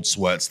up cold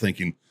sweats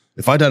thinking,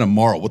 if I die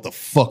tomorrow, what the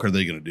fuck are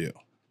they going to do?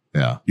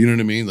 Yeah. You know what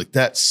I mean? Like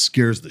that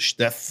scares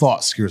that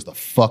thought scares the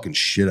fucking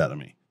shit out of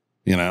me,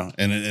 you know?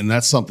 And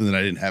that's something that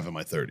I didn't have in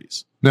my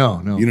 30s. No.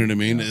 You know what I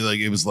mean? Like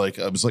it was like,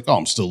 I was like, oh,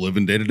 I'm still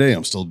living day to day.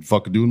 I'm still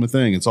fucking doing my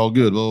thing. It's all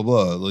good, blah,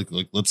 blah, blah. Like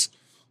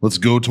let's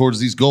go towards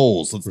these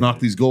goals. Let's knock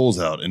these goals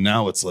out. And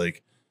now it's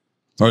like,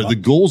 all right, the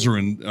goals are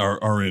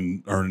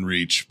in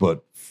reach,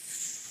 but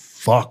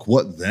fuck,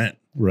 what then?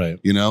 right.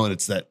 You know, and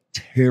it's that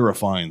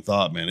terrifying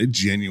thought, man. It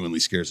genuinely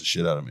scares the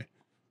shit out of me.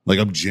 Like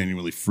I'm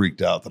genuinely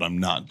freaked out that I'm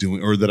not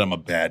doing, or that I'm a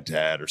bad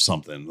dad or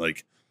something.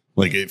 Like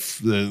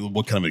if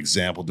what kind of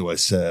example do I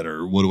set,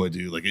 or what do I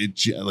do? Like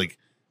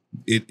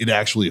it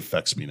actually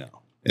affects me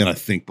now, and I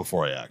think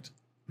before I act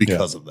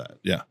because of that.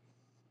 Yeah.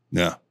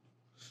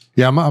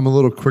 Yeah, I'm a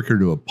little quicker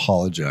to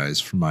apologize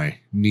for my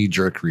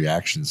knee-jerk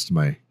reactions to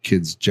my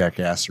kids'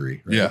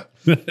 jackassery. Right?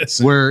 Yeah.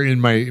 Where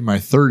in my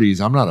 30s,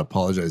 I'm not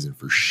apologizing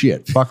for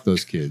shit. Fuck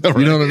those kids.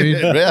 You know what I mean?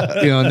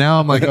 Yeah. Now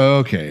I'm like, oh,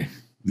 okay,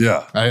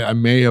 Yeah. I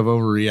may have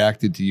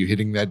overreacted to you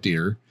hitting that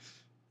deer,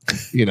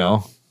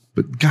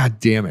 but god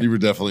damn it. You were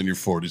definitely in your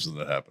 40s when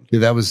that happened.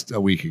 Yeah, that was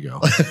a week ago.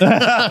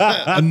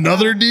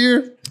 Another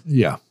deer?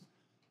 Yeah.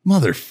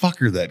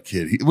 Motherfucker, that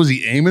kid. Was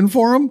he aiming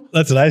for him?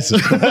 That's what I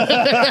said.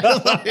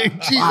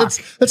 Like, gee,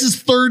 that's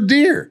his third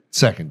deer.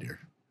 Second deer.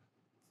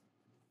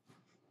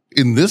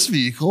 In this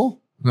vehicle?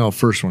 No,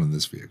 first one in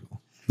this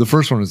vehicle. The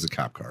first one was the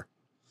cop car.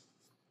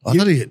 I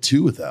thought he hit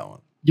 2 with that one.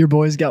 Your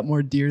boys got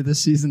more deer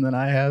this season than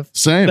I have.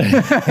 Same.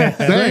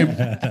 Same.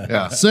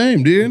 Yeah.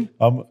 Same, dude.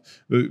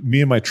 Me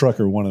and my truck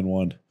are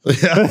 1-1.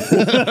 Yeah.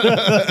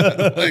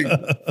 Like,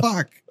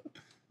 fuck.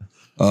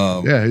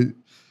 Yeah.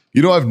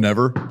 You know, I've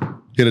never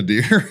hit a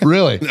deer.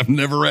 Really? I've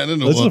never ran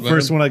into That's one. the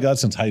first man. one I got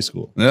since high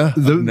school. Yeah.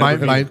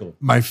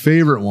 My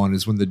favorite one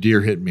is when the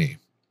deer hit me.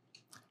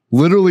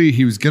 Literally,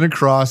 he was going to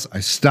cross. I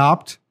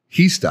stopped.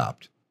 He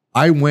stopped.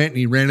 I went and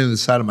he ran into the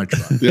side of my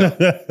truck. Yeah.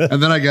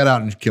 And then I got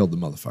out and killed the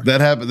motherfucker. That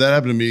happened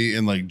to me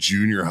in like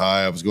junior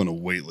high. I was going to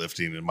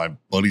weightlifting and my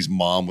buddy's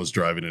mom was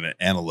driving and an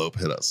antelope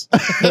hit us.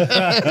 And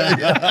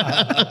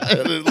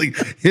it like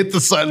hit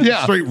the side,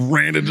 straight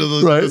ran into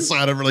the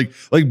side of her,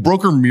 like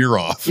broke her mirror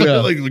off.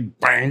 Yeah. like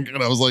bang.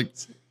 And I was like,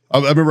 I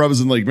remember I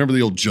was in remember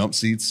the old jump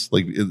seats?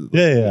 Like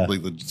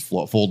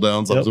the fold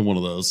downs. I was in one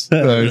of those.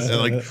 And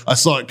like I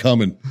saw it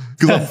coming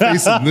because I'm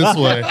facing this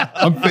way.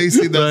 I'm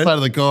facing that side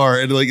of the car.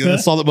 And like I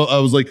saw that, I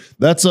was like,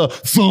 that's a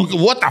thunk.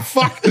 What the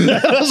fuck?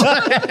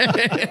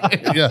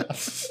 Yeah.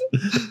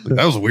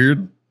 That was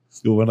weird.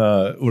 So when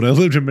I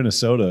lived in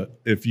Minnesota,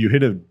 if you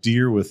hit a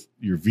deer with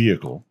your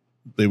vehicle,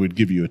 they would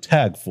give you a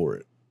tag for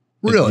it.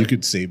 And Really? you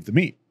could save the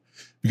meat.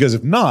 Because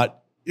if not,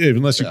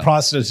 unless you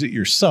process it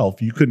yourself,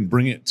 you couldn't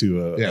bring it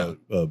to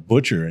a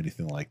butcher or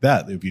anything like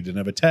that if you didn't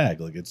have a tag.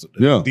 Like it's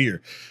a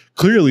deer.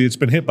 Clearly, it's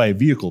been hit by a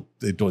vehicle.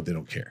 They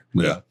don't care.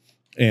 Yeah.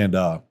 And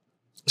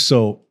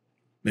so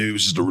Maybe it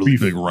was just a really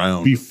big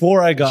round.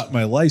 before I got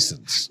my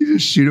license, You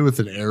just shoot it with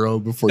an arrow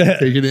before you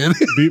take it in.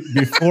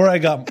 before I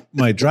got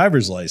my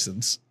driver's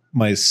license,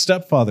 my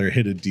stepfather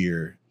hit a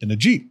deer in a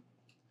Jeep.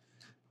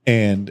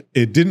 And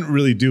it didn't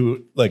really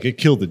do, like it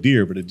killed the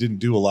deer, but it didn't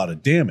do a lot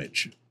of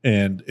damage.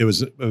 And it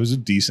was a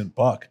decent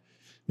buck.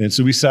 And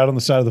so we sat on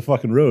the side of the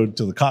fucking road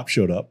till the cops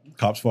showed up.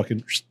 Cops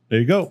fucking, there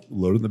you go.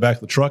 Loaded in the back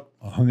of the truck,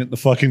 hung it in the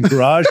fucking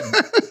garage, and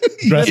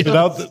dressed it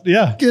out.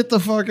 Get the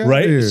fuck out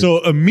Right. of here.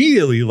 So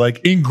immediately, like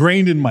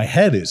ingrained in my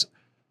head is,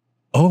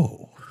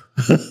 oh,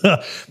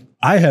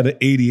 I had an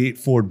 88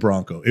 Ford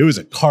Bronco. It was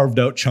a carved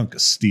out chunk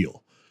of steel.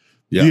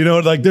 Yeah. You know,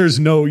 like you're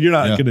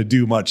not Yeah. going to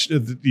do much.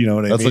 You know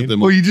what That's I mean? like the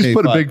Well, you just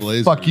put a K5 big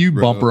Blazer, fuck you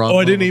bro. bumper on. Oh,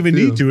 I didn't it, even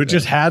too. need to. It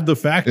just had the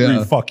factory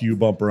Yeah. fuck you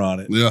bumper on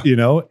it. Yeah. You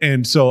know?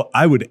 And so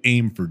I would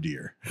aim for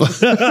deer.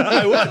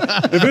 I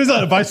would.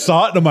 If I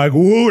saw it and I'm like,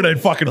 woo, and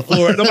I'd fucking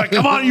floor it. And I'm like,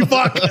 come on, you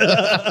fuck.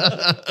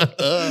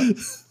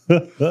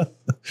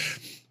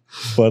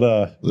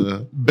 But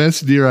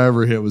Best deer I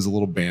ever hit was a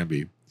little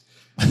Bambi.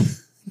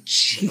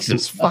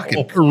 Jesus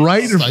fucking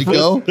Right in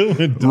psycho.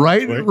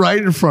 right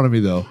in front of me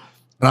though.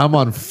 and I'm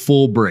on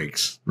full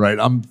brakes, right?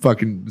 I'm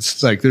fucking,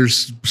 it's like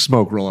there's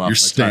smoke rolling off. You're my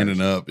standing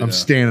tires. up. I'm yeah.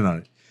 standing on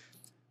it.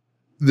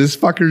 This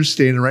fucker's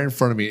standing right in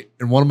front of me,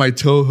 and one of my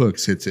tow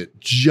hooks hits it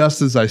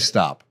just as I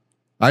stop.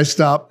 I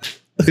stop,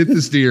 hit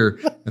this deer,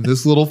 and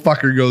this little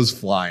fucker goes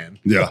flying.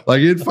 Yeah.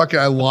 Like it fucking,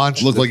 I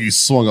launched. Looked like you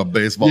swung a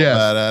baseball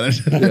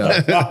Yes. bat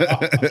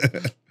at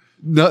it.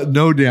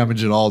 no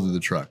damage at all to the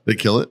truck. They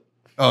kill it?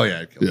 Oh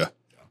yeah, I killed Yeah.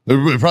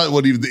 It probably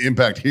wasn't even the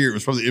impact here. It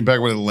was probably the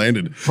impact when it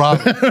landed.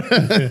 Probably.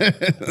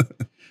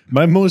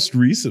 My most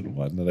recent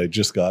one that I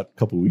just got a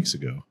couple weeks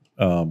ago.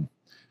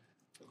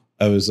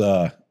 I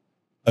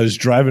was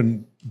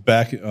driving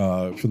back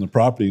from the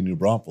property in New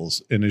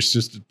Braunfels, and it's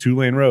just a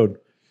 2-lane road,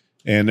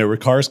 and there were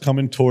cars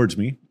coming towards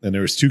me, and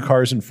there was 2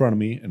 cars in front of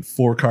me and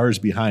 4 cars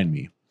behind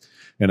me,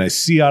 and I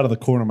see out of the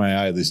corner of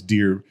my eye this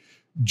deer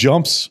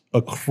jumps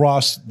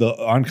across the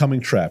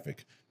oncoming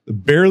traffic,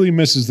 barely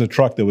misses the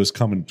truck that was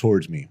coming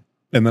towards me,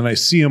 and then I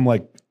see him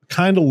like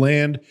kind of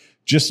land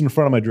just in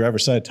front of my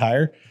driver's side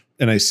tire,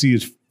 and I see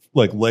his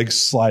like legs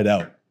slide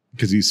out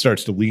because he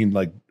starts to lean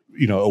like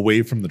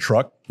away from the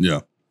truck.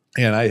 Yeah.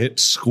 And I hit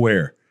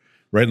square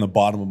right in the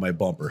bottom of my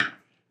bumper.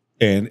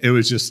 And it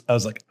was just, I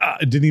was like, I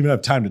didn't even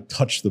have time to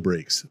touch the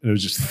brakes. And it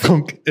was just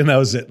thunk, and that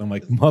was it. And I'm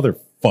like,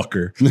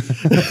 motherfucker.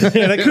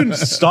 And I couldn't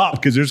stop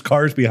because there's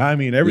cars behind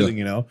me and everything,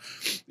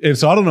 And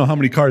so I don't know how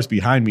many cars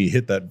behind me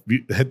hit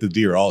the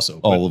deer also.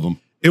 All of them.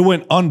 It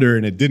went under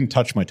and it didn't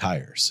touch my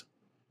tires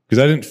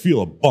because I didn't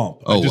feel a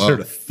bump. I just heard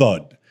a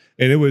thud.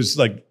 And it was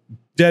like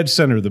dead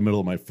center of the middle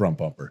of my front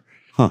bumper.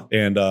 Huh.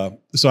 And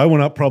so I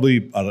went up probably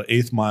about an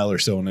 1/8 mile or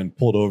so and then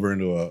pulled over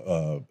into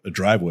a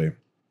driveway.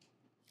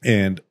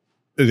 And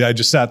I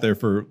just sat there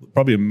for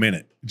probably a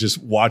minute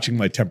just watching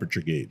my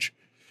temperature gauge,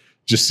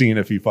 just seeing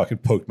if he fucking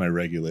poked my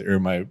regulator or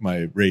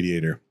my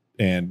radiator,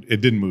 and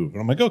it didn't move.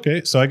 And I'm like,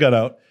 okay. So I got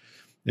out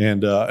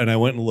and I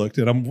went and looked,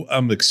 and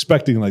I'm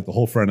expecting like the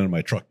whole front end of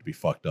my truck to be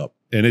fucked up.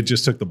 And it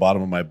just took the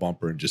bottom of my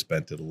bumper and just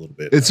bent it a little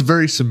bit. It's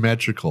very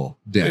symmetrical.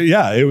 Dent.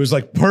 Yeah, it was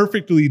like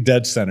perfectly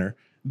dead center.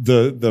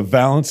 The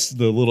valance,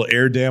 the little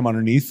air dam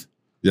underneath,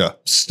 Yeah.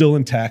 still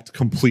intact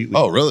completely.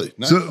 Oh, really?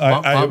 Nice. So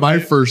my I-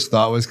 first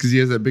thought was because he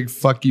has that big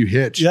fuck you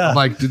hitch. Yeah. I'm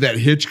like, did that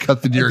hitch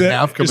cut the deer in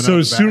half coming so out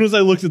as the soon back? as I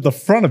looked at the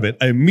front of it,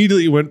 I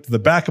immediately went to the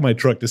back of my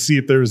truck to see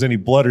if there was any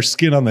blood or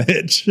skin on the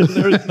hitch.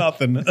 There was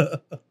nothing.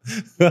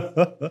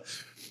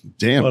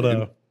 Damn. But,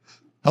 dude.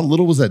 How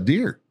little was that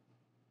deer?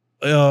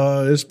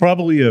 it's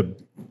probably a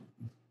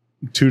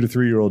 2 to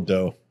 3 year old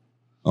doe,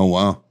 Oh,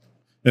 wow.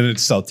 and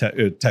it's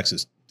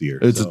Texas deer.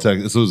 It's so. so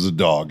it was a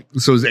dog.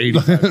 So it was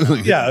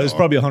 85. Yeah, it was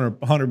probably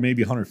 100,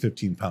 maybe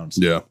 115 pounds.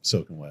 Yeah.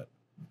 Soaking wet.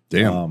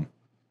 Damn.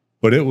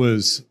 But it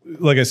was,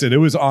 like I said, it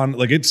was on,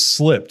 like it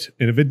slipped.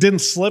 And if it didn't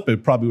slip,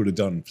 it probably would have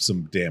done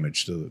some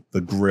damage to the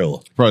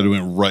grill. Probably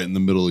went right in the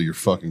middle of your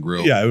fucking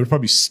grill. Yeah, it would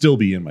probably still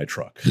be in my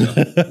truck.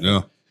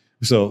 Yeah.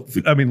 So,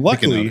 I mean, Picking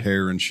luckily, out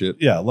hair and shit.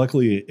 yeah,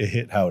 luckily it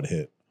hit how it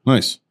hit.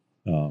 Nice.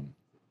 But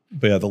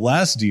yeah, the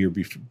last deer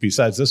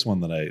besides this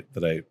one that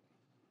I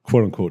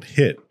quote unquote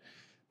hit,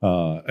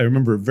 I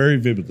remember very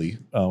vividly.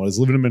 When I was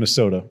living in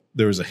Minnesota,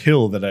 there was a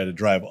hill that I had to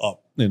drive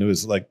up, and it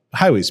was like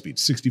highway speed,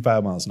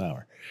 65 miles an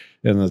hour.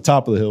 And the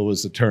top of the hill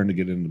was the turn to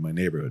get into my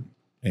neighborhood.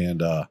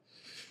 And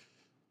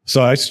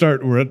so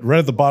we're right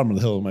at the bottom of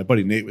the hill, and my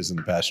buddy Nate was in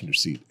the passenger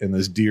seat, and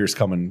this deer's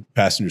coming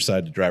passenger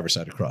side to driver's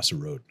side across the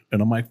road.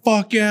 And I'm like,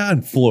 fuck yeah,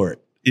 and floor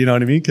it. You know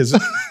what I mean? Because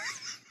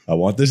I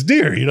want this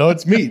deer,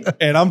 it's meat.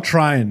 And I'm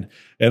trying,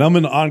 and I'm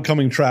in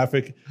oncoming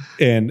traffic,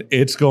 and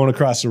it's going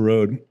across the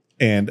road,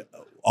 and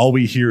all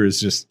we hear is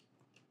just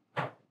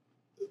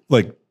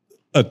like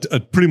a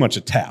pretty much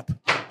a tap.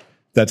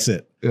 That's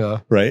it. Yeah.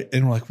 Right.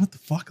 And we're like, what the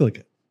fuck?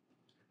 Like,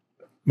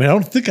 man, I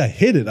don't think I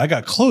hit it. I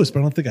got close, but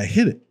I don't think I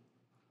hit it.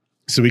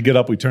 So we get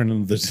up, we turn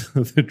into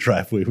the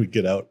driveway, we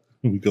get out,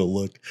 and we go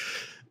look.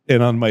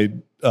 And on my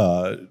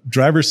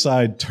driver's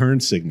side turn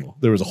signal,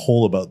 there was a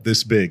hole about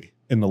this big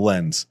in the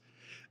lens.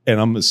 And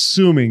I'm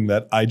assuming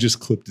that I just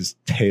clipped his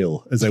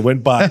tail as I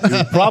went by. It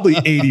was probably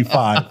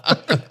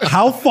 85.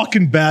 How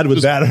fucking bad would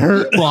that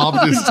hurt?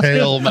 Bobbed his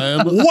tail,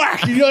 man.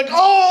 Whack! And you're like,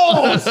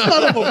 oh,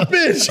 son of a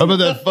bitch. I bet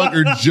that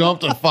fucker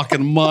jumped a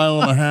fucking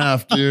mile and a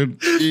half, dude.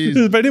 Jeez.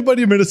 If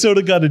anybody in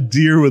Minnesota got a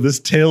deer with his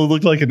tail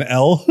looked like an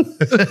L,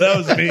 that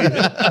was me.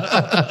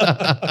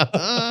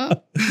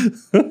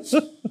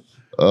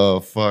 Oh,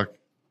 fuck.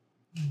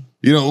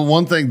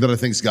 One thing that I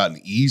think's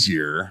gotten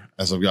easier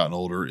as I've gotten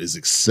older is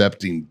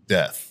accepting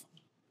death,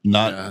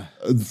 not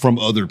from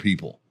other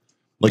people.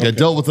 Like I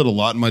dealt with it a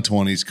lot in my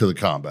 20s because of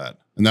combat,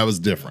 and that was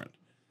different.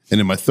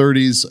 And in my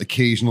 30s,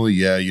 occasionally,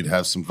 you'd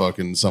have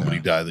somebody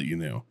die that you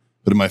knew.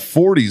 But in my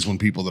 40s, when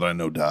people that I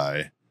know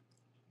die,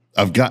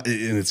 and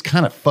it's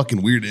kind of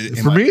fucking weird.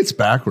 For me, it's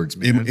backwards,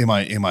 man. Am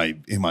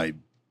I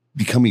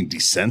becoming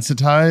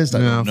desensitized? I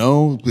don't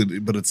know,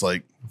 but it's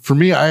like, For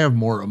me, I have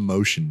more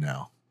emotion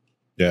now.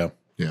 Yeah.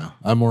 Yeah.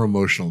 I'm more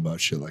emotional about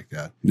shit like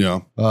that. yeah,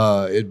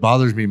 It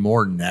bothers me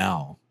more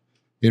now.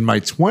 In my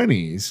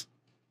 20s,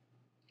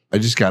 I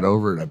just got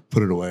over it. I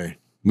put it away.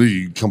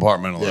 we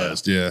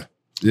compartmentalized.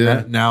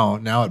 Yeah. Now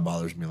it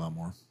bothers me a lot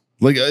more.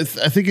 Like, I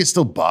think it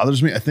still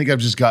bothers me. I think I've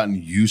just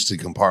gotten used to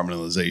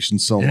compartmentalization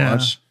so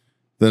much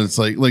that it's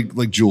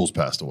like Jules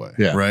passed away.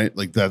 Yeah. Right.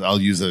 Like that.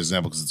 I'll use that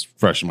example because it's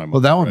fresh in my mind.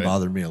 Well, that one right?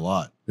 bothered me a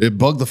lot. It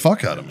bugged the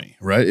fuck out of me.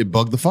 Right. It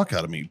bugged the fuck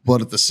out of me.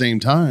 But at the same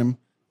time,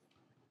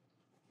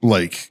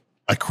 like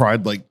I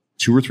cried like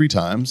 2 or 3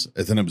 times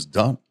and then it was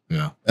done.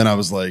 Yeah. And I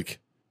was like,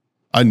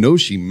 I know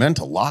she meant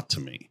a lot to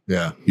me.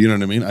 Yeah. You know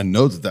what I mean? I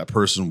know that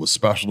person was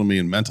special to me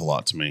and meant a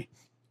lot to me.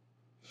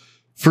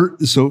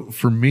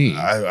 For me,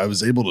 I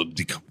was able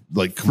to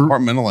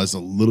compartmentalize a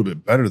little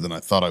bit better than I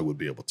thought I would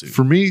be able to.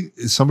 for me,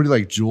 somebody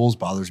like Jules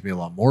bothers me a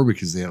lot more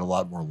because they had a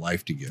lot more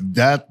life to give.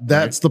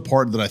 That's the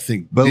part that I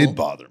think But- did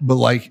bother me. But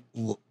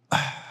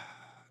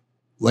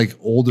like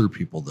older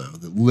people though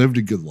that lived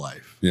a good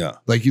life. Yeah.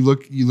 Like you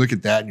look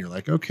at that and you're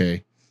like,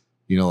 okay,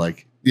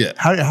 like Yeah.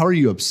 how are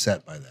you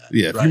upset by that?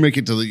 Yeah. If right? you make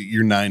it to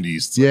your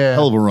 90s, it's Yeah. a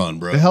hell of a run,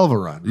 bro. a hell of a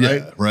run,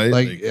 right? Yeah. Right.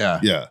 Like, yeah.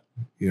 Yeah.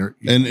 You know,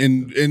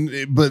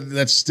 And but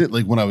that's still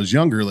like when I was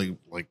younger, like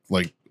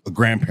a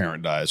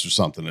grandparent dies or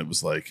something, it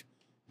was like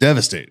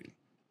devastating,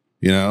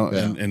 Yeah.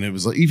 and it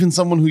was like even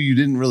someone who you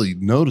didn't really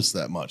notice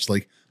that much.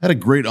 Like I had a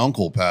great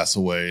uncle pass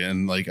away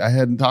and like I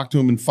hadn't talked to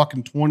him in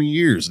fucking 20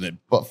 years and it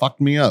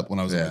fucked me up when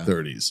I was in my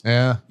 30s,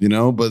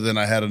 yeah. but then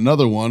I had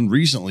another one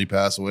recently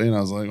pass away and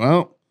I was like,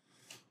 well,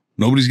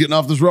 nobody's getting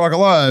off this rock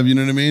alive, you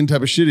know what I mean?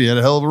 Type of shit. He had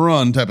a hell of a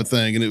run type of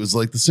thing. And it was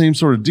like the same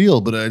sort of deal.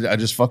 But I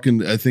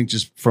think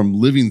just from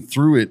living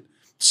through it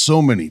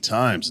so many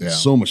times and Yeah.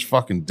 so much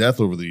fucking death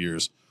over the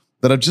years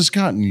that I've just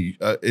gotten,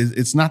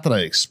 it's not that I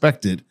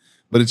expect it,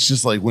 but it's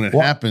just like when it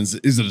happens,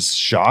 is it a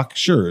shock?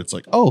 Sure. It's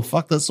like, oh,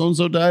 fuck, that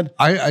so-and-so died.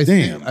 I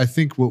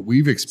think what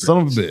we've experienced, Son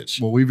of a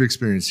bitch. what we've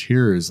experienced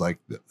here is like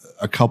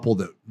a couple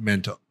that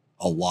meant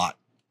a lot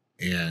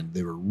and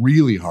they were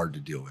really hard to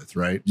deal with,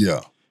 right?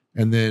 Yeah.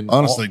 And then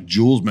Honestly,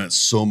 Jules meant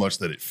so much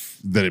that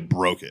it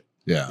broke it.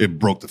 yeah. It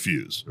broke the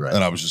fuse. Right.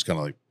 And I was just kind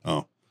of like,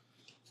 oh,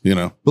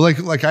 But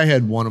like I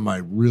had one of my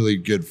really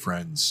good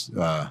friends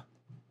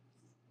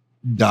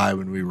die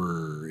when we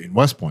were in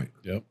West Point.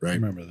 Yep. Right. I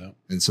remember that.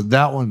 And so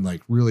that one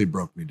like really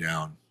broke me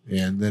down.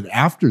 And then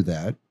after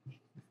that,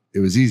 it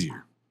was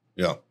easier,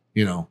 Yeah.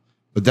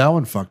 but that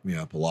one fucked me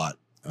up a lot.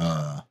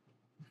 But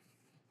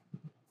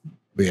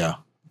yeah.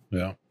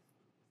 Yeah.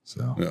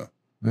 So Yeah.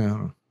 I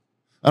don't know.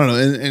 I don't know,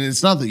 and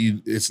it's not that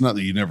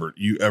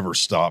you ever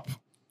stop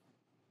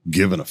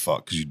giving a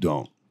fuck because you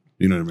don't.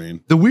 You know what I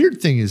mean? The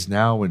weird thing is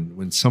now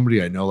when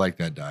somebody I know like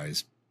that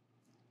dies,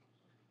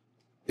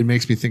 it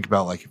makes me think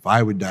about like if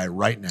I would die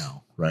right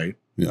now, right?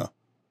 Yeah.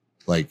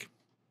 Like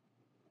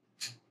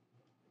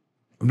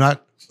I'm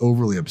not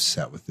overly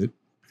upset with it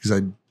because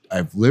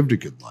I've lived a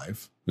good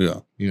life.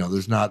 Yeah,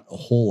 There's not a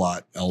whole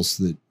lot else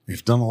that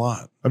you've done a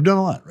lot. I've done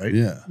a lot, right?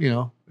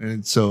 Yeah,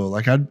 And so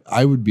like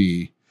I would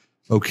be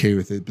okay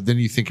with it, but then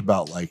you think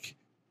about like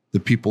the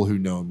people who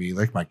know me,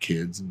 like my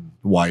kids and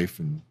wife,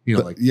 and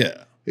But,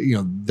 yeah.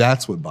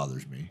 That's what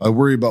bothers me. I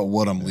worry about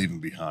what I'm leaving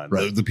behind,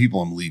 Right. the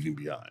people I'm leaving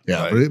behind.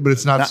 Yeah, right? but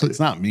it's not. It's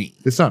not me.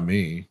 It's not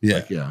me. Yeah.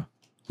 Like, yeah.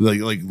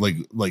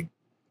 Like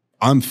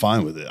I'm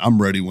fine with it.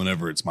 I'm ready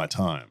whenever it's my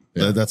time.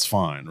 Yeah. That's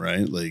fine,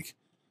 right? Like,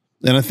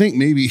 and I think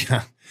maybe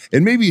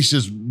it's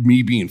just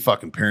me being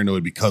fucking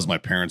paranoid because my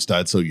parents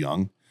died so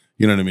young.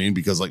 You know what I mean?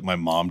 Because like my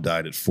mom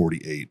died at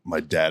 48, my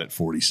dad at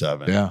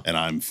 47, Yeah. and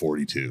I'm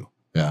 42.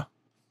 Yeah.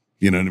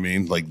 You know what I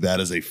mean? Like that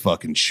is a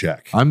fucking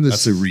check.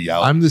 That's a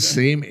reality. I'm the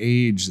thing. same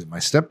age that my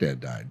stepdad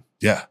died.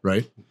 Yeah.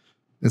 Right.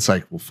 It's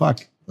like, well,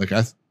 fuck. Like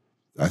I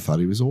thought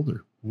he was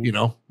older. We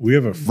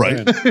have a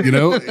Right.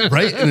 friend.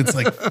 Right. And it's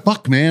like,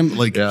 fuck, man.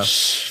 Like, Yeah.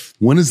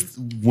 when's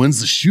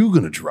the shoe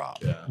gonna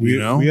drop? Yeah.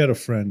 We had a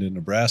friend in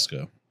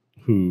Nebraska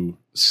who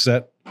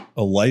set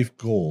a life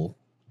goal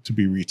to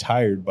be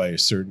retired by a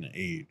certain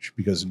age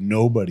because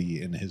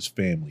nobody in his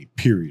family,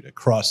 period,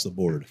 across the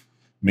board,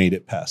 made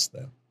it past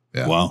them.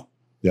 Yeah. Wow.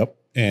 Yep.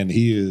 And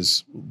he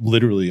is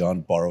literally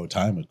on borrowed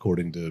time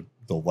according to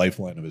the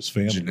lifeline of his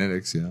family.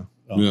 Genetics. Yeah.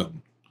 Yeah.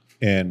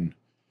 And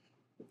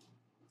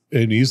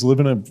he's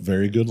living a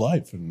very good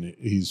life and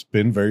he's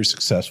been very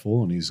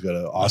successful and he's got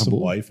an awesome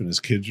wife and his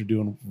kids are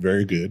doing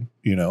very good,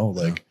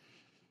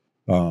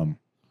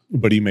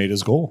 but he made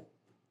his goal.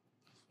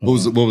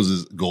 What was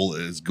his goal?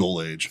 His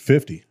goal age?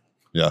 50.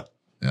 Yeah.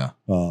 Yeah.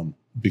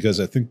 Because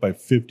I think by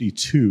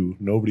 52,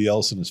 nobody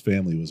else in his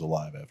family was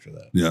alive after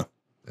that. Yeah.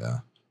 Yeah.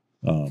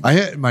 I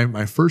had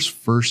my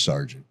first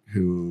sergeant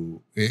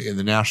who in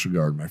the National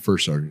Guard, my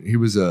first sergeant, he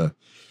was a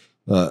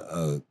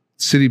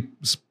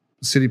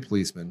city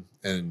policeman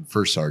and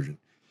first sergeant.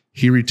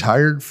 He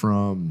retired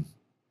from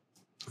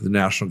the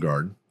National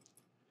Guard.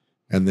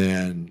 And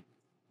then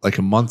like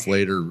a month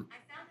later,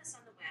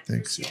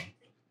 thanks.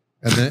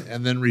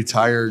 And then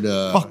retired,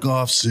 Fuck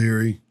off,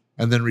 Siri.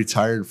 and then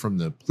retired from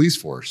the police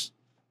force.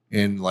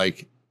 And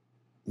like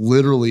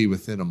literally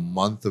within a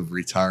month of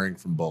retiring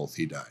from both,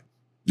 he died.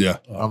 Yeah.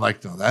 I'm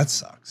like, no, that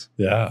sucks.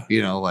 Yeah.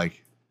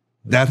 Like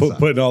that's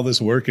Putting all this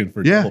work in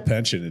for Yeah. double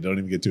pension and don't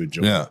even get to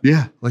enjoy Yeah. it.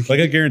 yeah, like Like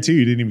I guarantee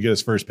you didn't even get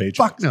his first paycheck.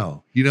 fuck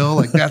no,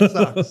 like that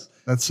sucks.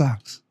 That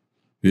sucks.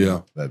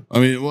 Yeah. But I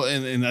mean, well,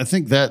 and I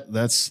think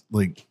that's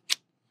like,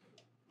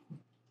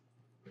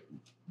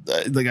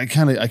 like I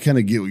kind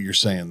of get what you're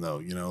saying though.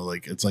 You know,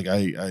 like it's like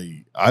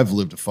I've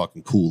lived a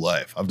fucking cool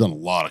life. I've done a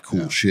lot of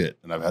cool shit,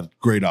 and I've had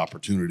great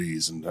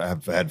opportunities, and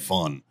I've had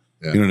fun.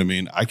 Yeah. You know what I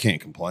mean? I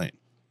can't complain.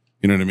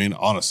 You know what I mean?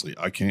 Honestly,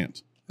 I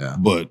can't. Yeah.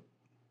 But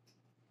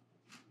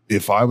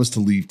if I was to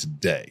leave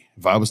today,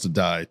 if I was to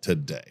die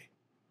today,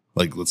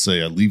 like let's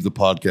say I leave the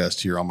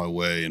podcast here on my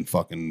way and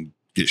fucking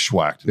get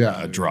schwacked and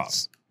I drop.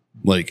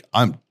 Like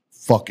I'm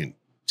fucking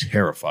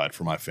terrified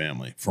for my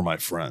family, for my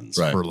friends,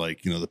 for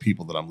like, you know, the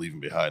people that I'm leaving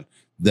behind.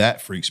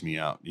 That freaks me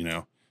out, you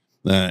know?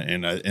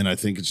 And I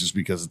think it's just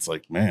because it's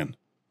like, man,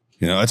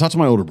 you know, I talked to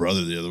my older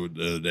brother the other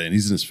day, and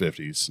he's in his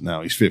 50s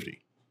now. He's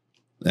 50.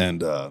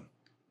 And I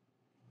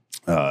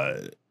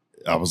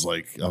was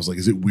like,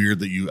 is it weird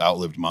that you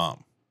outlived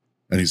mom?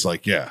 And he's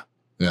like, yeah.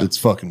 It's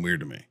fucking weird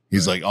to me.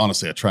 He's like,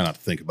 honestly, I try not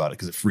to think about it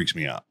because it freaks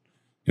me out.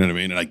 You know what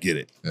I mean? And I get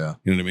it. Yeah.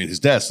 You know what I mean? His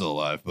dad's still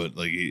alive, but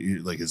like,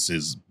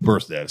 his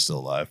birth dad is still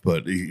alive,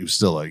 but he was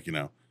still like, you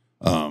know,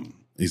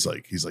 he's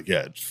like,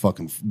 yeah, it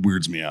fucking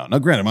weirds me out. Now,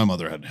 granted, my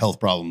mother had health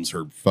problems.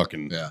 Her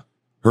fucking,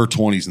 her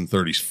 20s and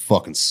 30s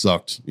fucking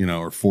sucked, you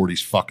know, her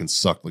 40s fucking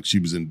sucked. Like she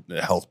was in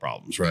health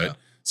problems, right? Yeah.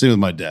 Same with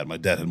my dad. My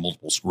dad had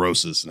multiple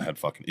sclerosis and had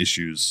fucking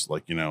issues.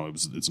 Like, you know,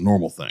 it's a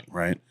normal thing,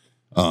 right?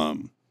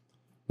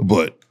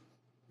 But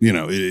you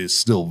know, it is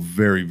still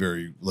very,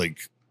 very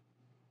like,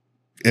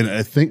 and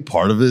I think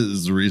part of it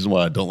is the reason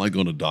why I don't like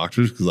going to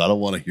doctors, because I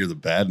don't want to hear the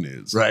bad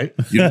news. Right.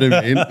 You know what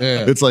I mean?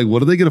 It's like,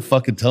 what are they going to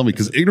fucking tell me?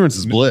 Because ignorance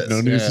is bliss. No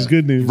news is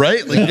good news.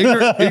 Right? Like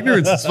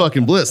ignorance is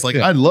fucking bliss. Like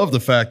I love the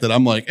fact that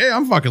I'm like, hey,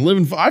 I'm fucking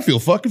living. I feel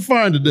fucking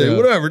fine today.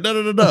 Whatever. Da,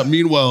 da, da, da.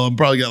 Meanwhile, I'm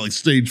probably got like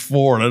stage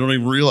 4 and I don't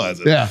even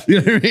realize it. Yeah.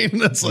 You know what I mean?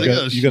 That's like,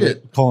 you got a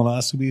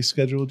colonoscopy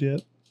scheduled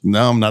yet?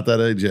 No, I'm not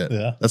that age yet.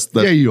 Yeah. That's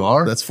you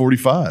are. That's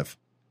 45.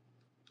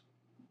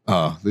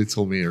 Oh, they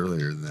told me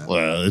earlier than that.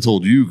 Well, they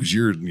told you because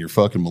you're in your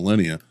fucking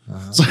millennia.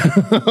 You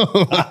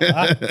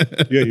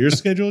got yours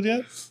scheduled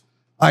yet?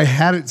 I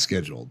had it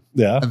scheduled.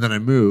 Yeah. And then I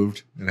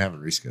moved and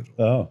haven't rescheduled.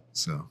 Oh.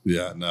 So.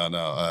 Yeah, no.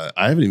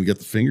 I haven't even got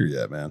the finger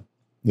yet, man.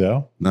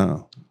 Yeah?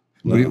 No.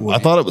 I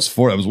thought it was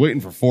 40. I was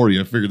waiting for 40.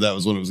 I figured that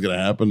was when it was going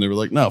to happen. They were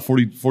like, no,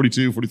 40,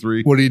 42,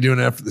 43. What are you doing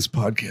after this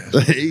podcast?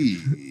 Hey.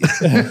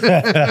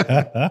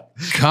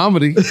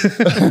 Comedy.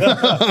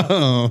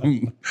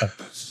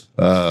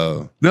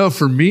 No,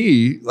 for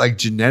me, like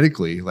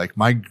genetically, like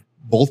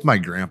both my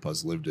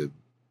grandpas lived it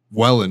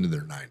well into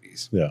their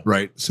 90s. Yeah.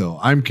 Right. So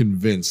I'm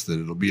convinced that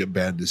it'll be a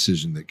bad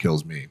decision that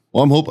kills me.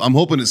 Well, I'm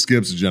hoping it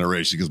skips a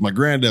generation because my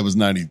granddad was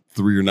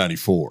 93 or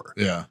 94.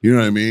 Yeah. You know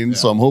what I mean? Yeah.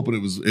 So I hope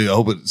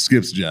it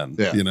skips gen.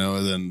 Yeah. You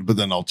know, but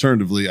then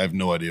alternatively, I have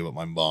no idea about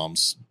my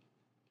mom's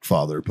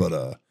father,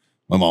 but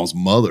my mom's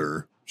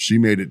mother, she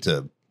made it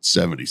to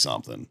 70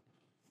 something.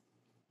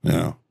 You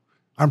know.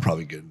 I'm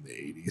probably good in the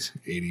 80s,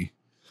 80.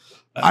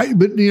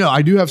 But you know,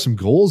 I do have some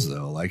goals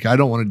though. Like I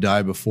don't want to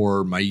die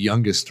before my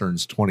youngest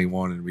turns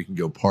 21 and we can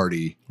go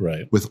party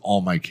with all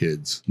my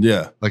kids.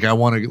 Yeah. Like I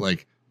want to get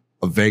like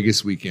a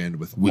Vegas weekend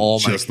with all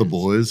my just the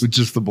boys. With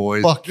just the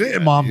boys. Fuck yeah,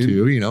 mom dude.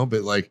 too, you know,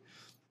 but like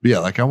yeah,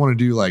 like I want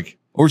to do like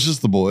or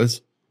just the boys.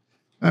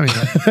 I mean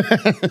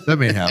that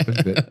may happen,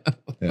 but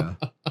yeah.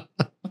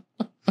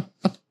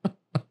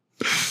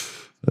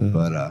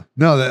 But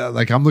no,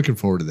 like I'm looking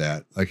forward to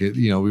that. Like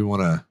you know, we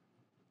want to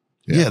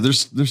Yeah,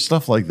 there's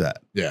stuff like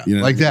that. Yeah, you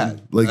know, like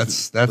that. Like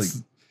that's like,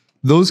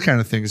 those kind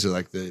of things are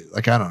like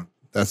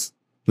that's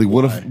like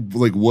what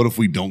if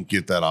we don't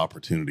get that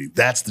opportunity?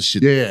 That's the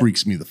shit that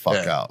freaks me the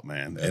fuck out,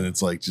 man. And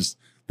it's like just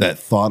that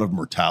thought of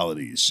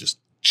mortality is just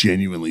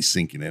genuinely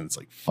sinking in. It's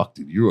like, fuck,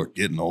 dude, you are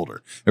getting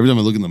older. Every time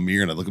I look in the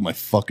mirror and I look at my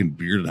fucking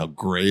beard and how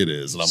gray it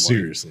is, and I'm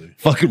seriously like,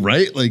 fucking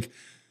right, like,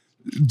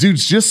 dude,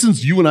 just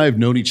since you and I have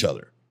known each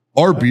other.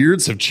 Our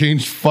beards have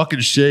changed fucking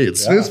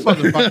shades. This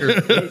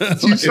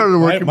motherfucker. You started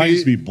working. Mine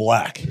used to be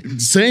black.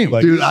 Same,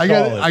 like, dude. I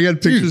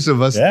got pictures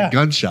of us in the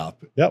gun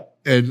shop. Yep,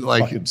 and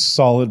like fucking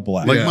solid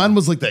black. Like mine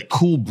was like that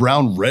cool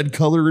brown red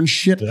color and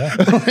shit.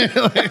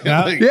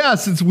 Yeah,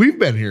 since we've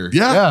been here.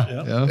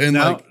 Yeah. And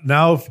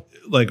now, if,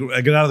 like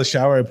I get out of the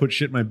shower, I put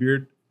shit in my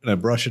beard and I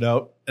brush it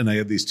out, and I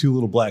have these 2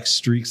 little black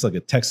streaks like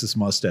a Texas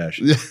mustache,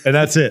 and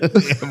that's it.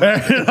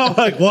 And I'm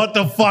like, what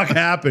the fuck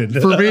happened?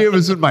 For me, it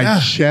was when my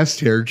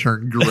chest hair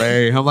turned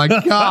gray. I'm like,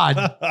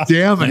 God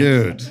damn it,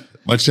 dude.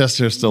 My chest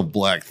hair's still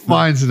black.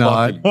 Mine's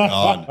not.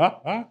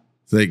 God.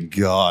 Thank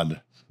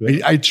God.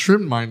 I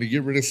trimmed mine to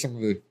get rid of some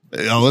of the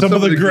some of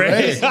the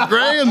gray.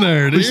 Gray in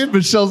there, dude.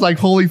 Michelle's like,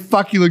 holy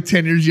fuck, you look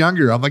 10 years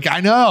younger. I'm like, I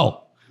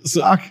know.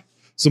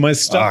 So my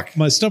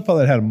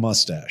stepfather had a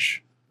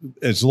mustache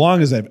as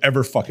long as I've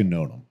ever fucking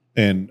known him.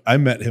 And I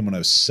met him when I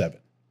was 7,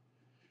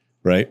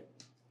 right?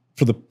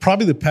 For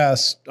probably the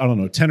past, I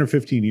don't know, 10 or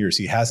 15 years,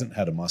 he hasn't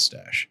had a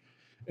mustache.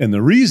 And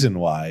the reason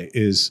why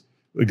is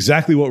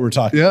exactly what we're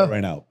talking about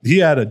right now. He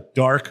had a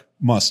dark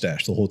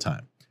mustache the whole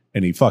time,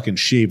 and he fucking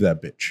shaved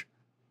that bitch.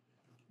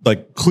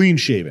 Like clean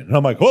shaven. And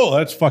I'm like, oh,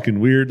 that's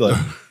fucking weird. Like,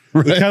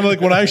 it's kind of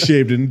like when I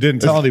shaved and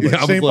didn't tell anybody.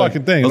 Same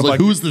fucking thing. I was like,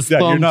 who's this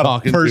thumb you're not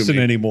talking a person to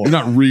me? Anymore. You're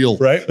not real.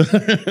 Right?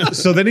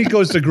 So then he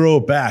goes to grow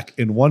it back,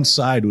 and one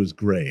side was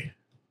gray.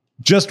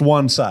 Just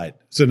one side.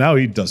 So now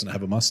he doesn't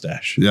have a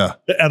mustache Yeah.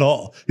 at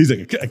all. He's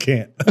like, I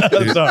can't.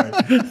 I'm sorry.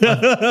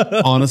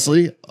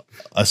 Honestly,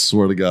 I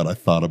swear to God, I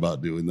thought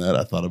about doing that.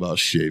 I thought about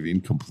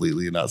shaving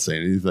completely and not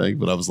saying anything,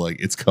 but I was like,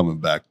 it's coming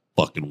back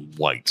fucking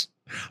white.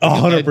 Like,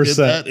 if I did 100%.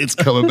 that, it's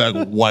coming back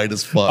white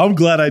as fuck. I'm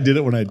glad I did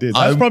it when I did. That's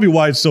I'm- probably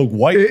why it's so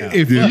white now.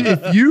 If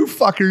you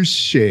fuckers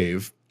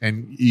shave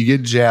and you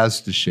get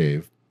Jazz to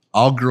shave,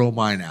 I'll grow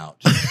mine out.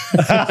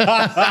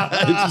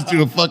 Just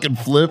do a fucking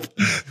flip.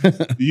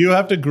 You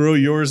have to grow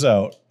yours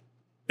out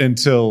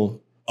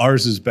until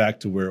ours is back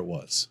to where it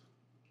was.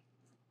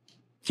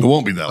 It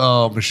won't be that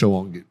long. Oh, Michelle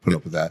won't get put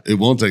up with that. It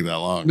won't take that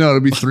long. No, it'll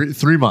be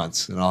three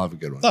months, and I'll have a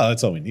good one. Oh,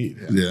 that's all we need.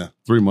 Yeah.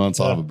 3 months,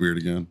 I'll Yeah. have a beard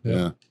again.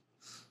 Yeah.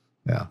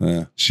 Yeah.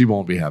 Yeah, she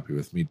won't be happy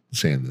with me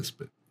saying this,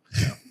 but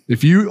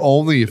if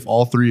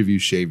all three of you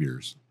shave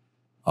yours,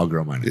 I'll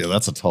grow mine. Yeah,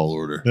 that's a tall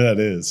order. That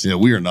is. Yeah,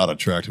 we are not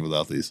attractive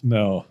without these.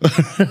 No.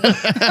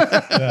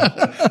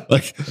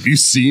 Like, have you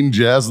seen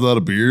Jazz without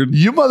a beard?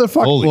 You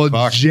motherfucker. Holy Well,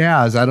 fuck.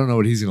 Jazz, I don't know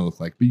what he's going to look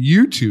like, but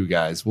you two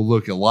guys will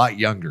look a lot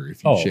younger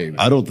if you Oh, shave.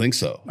 I don't think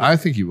so. I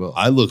think you will.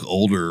 I look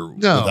older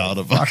No, without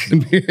a fucking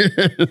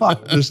beard.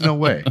 Fuck, there's no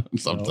way. I'm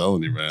No.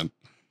 telling you, man.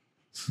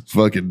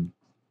 Fucking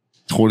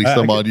 20 I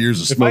some could- odd years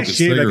of If I smoking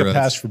shaved, I could cigarettes.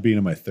 pass for being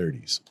in my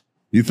 30s.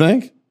 You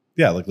think?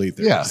 Yeah, like late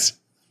 30s. Yeah.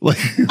 Like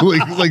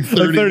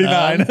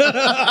 39. 39.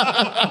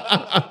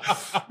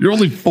 You're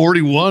only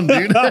 41,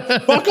 dude.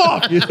 Fuck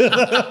off.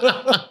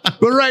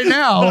 But right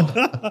now,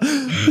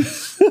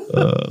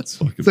 It's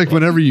fucking it's like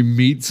whenever you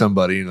meet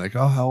somebody and you're like,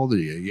 oh, how old are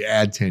you? You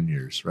add 10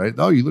 years, right?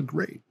 Oh, you look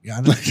great. Yeah,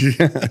 I know.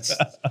 yes.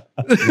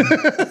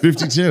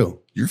 52.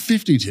 You're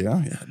 52.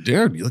 Oh, yeah.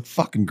 Dude, you look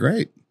fucking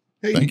great.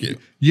 Hey, Thank you.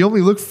 You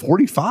only look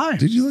 45.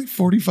 Dude, you look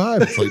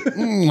 45. It's like,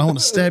 I want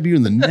to stab you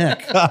in the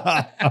neck.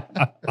 God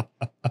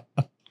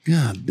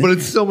damn. But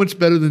it's so much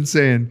better than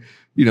saying,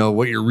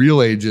 what your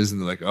real age is. And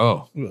they're like,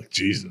 oh,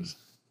 Jesus.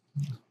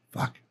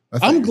 fuck.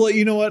 I'm glad.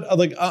 You know what?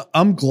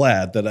 I'm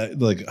glad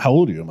that how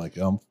old are you? I'm like,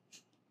 I'm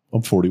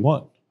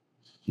 41.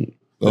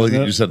 Oh,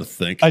 you just had to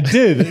think. I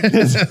did.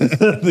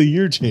 The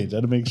year change. I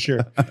had to make sure.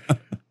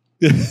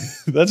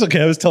 That's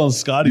okay. I was telling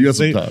Scott You got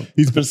some time.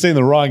 he's been saying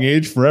the wrong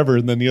age forever.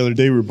 And then the other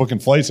day we were booking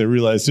flights. I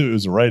realized it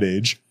was the right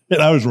age.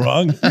 And I was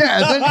wrong.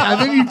 Yeah,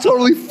 and then you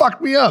totally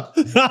fucked me up.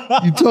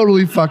 You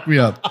totally fucked me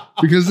up.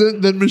 Because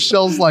then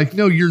Michelle's like,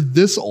 no, you're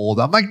this old.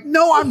 I'm like,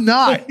 no, I'm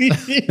not.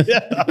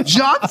 Yeah.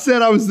 John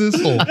said I was this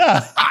old.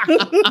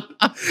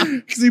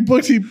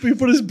 Because he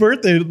put his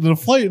birthday in the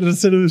flight and it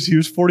said he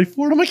was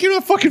 44. And I'm like, you're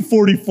not fucking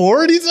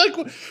 44. And he's like,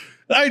 and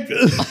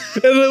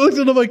I looked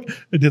at him like,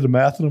 I did the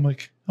math and I'm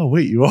like, oh,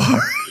 wait, you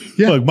are?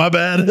 Yeah. Like, my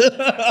bad.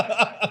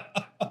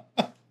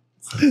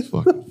 That's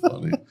fucking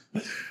funny.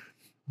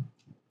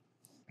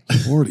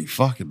 40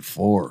 fucking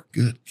 4.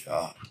 Good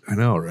God. I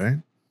know, right?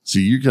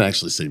 See, you can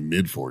actually say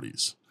mid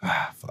 40s.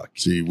 Ah, fuck.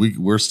 See,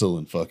 we're still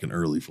in fucking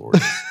early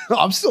 40s.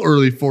 I'm still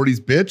early 40s,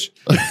 bitch.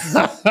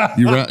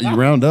 you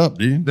round up,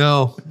 dude.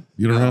 No.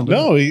 You don't round up.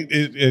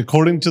 No,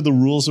 according to the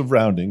rules of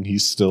rounding,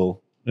 he's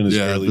still in his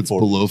Yeah, early it's 40s.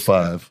 below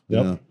 5.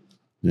 Yep.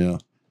 Yeah.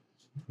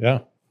 Yeah.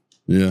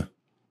 Yeah.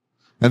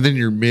 And then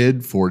you're mid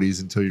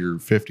 40s until you're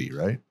 50,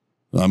 right?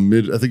 I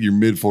think you're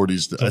mid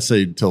 40s. I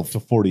say till To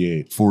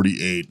 48.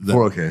 48.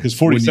 Okay. Because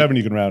 47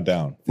 you can round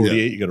down.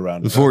 48 you got to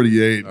round The down.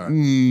 48, All right.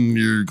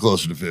 you're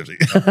closer to 50.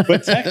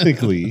 But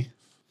technically,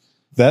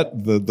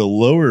 that the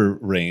lower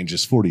range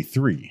is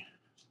 43.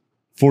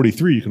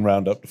 43 you can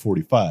round up to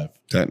 45.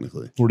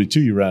 Technically. 42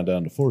 you round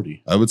down to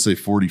 40. I would say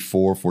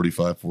 44,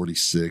 45,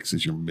 46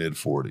 is your mid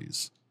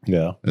 40s.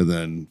 Yeah. And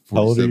then How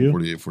old are 47, you?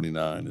 48,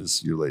 49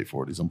 is your late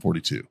 40s. I'm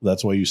 42.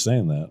 That's why you're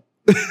saying that.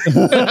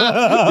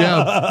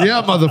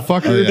 Yeah,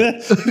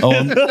 motherfucker.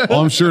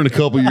 Oh, I'm sure in a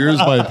couple years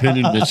my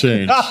opinion will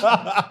change.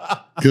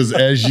 Because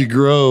as you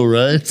grow,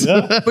 right?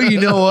 But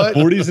you know what?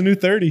 40 is a new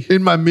 30.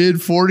 In my mid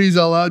 40s,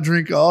 I'll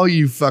outdrink all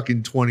you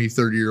fucking 20,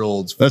 30 year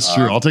olds. That's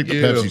true. I'll take the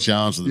you. Pepsi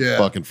challenge to the Yeah,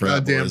 fucking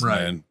frat goddamn boys,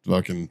 right. man.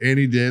 Fucking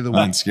Any day of the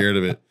I'm week. scared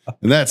of it.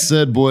 And that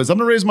said, boys, I'm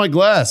gonna raise my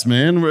glass,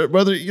 man.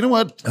 Brother, you know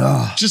what?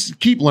 Just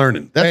keep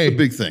learning. That's Hey. the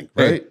big thing,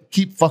 Hey. right?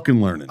 Keep fucking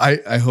learning.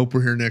 I hope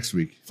we're here next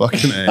week.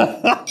 Fucking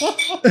A.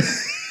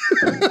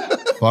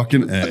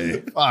 Fucking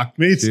A. Fuck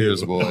me too.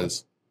 Cheers,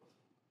 boys.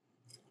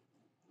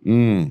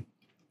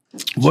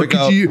 What Check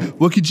out-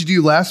 could you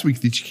do last week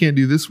that you can't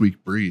do this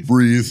week? Breathe.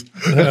 Breathe.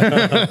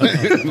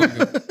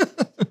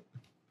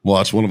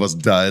 Watch one of us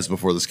dies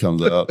before this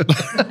comes out.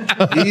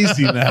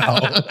 Easy now.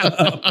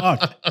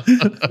 Fuck.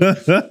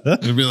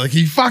 It'll be like,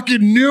 he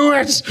fucking knew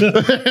it.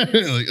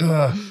 Like,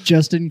 ugh.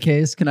 Just in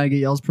case, can I get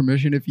y'all's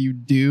permission if you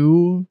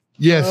do?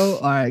 Yes. Oh,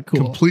 all right, cool.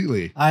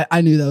 Completely.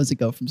 I knew that was a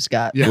go from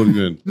Scott. Yeah. What do you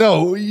mean?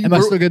 No. Am I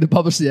still good to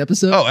publish the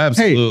episode? Oh,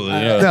 absolutely.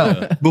 Hey, yeah, no,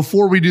 yeah.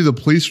 before we do the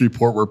police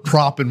report, we're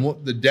propping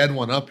the dead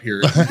one up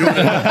here.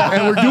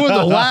 And we're doing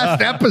the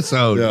last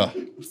episode. Yeah.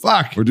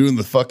 Fuck. We're doing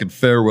the fucking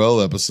farewell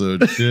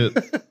episode. Shit.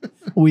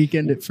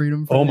 Weekend at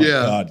Freedom. Oh my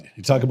Yeah. God.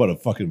 You talk about a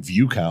fucking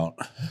view count.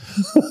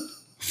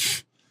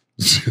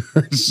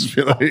 Just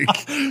be like,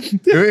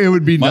 It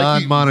would be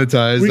Mikey,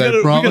 non-monetized. We I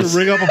gotta promise.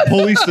 ring up a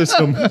pulley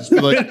system.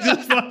 like,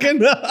 Just fucking.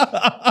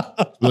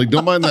 like,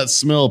 don't mind that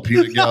smell,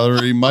 peanut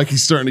gallery.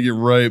 Mikey's starting to get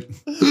ripe.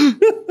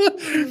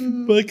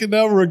 Like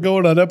now we're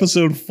going on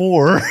episode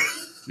 4.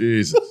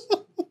 Jesus.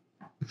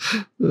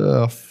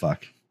 Oh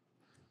fuck.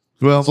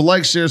 Well, So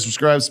like, share,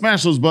 subscribe,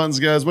 smash those buttons,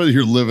 guys. Whether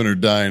you're living or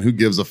dying, who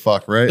gives a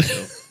fuck, right?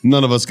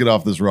 None of us get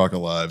off this rock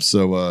alive.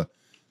 So,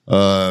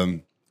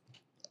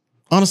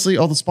 honestly,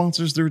 all the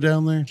sponsors that are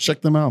down there,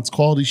 check them out. It's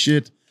quality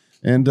shit.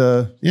 And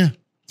yeah,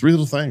 3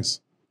 little things.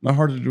 Not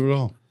hard to do at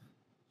all.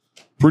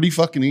 Pretty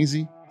fucking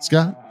easy.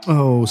 Scott,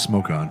 oh,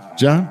 smoke on.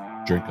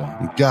 John, Drink on.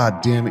 and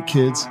God damn it,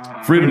 kids.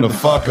 Freedom to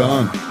fuck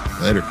on.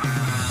 Later.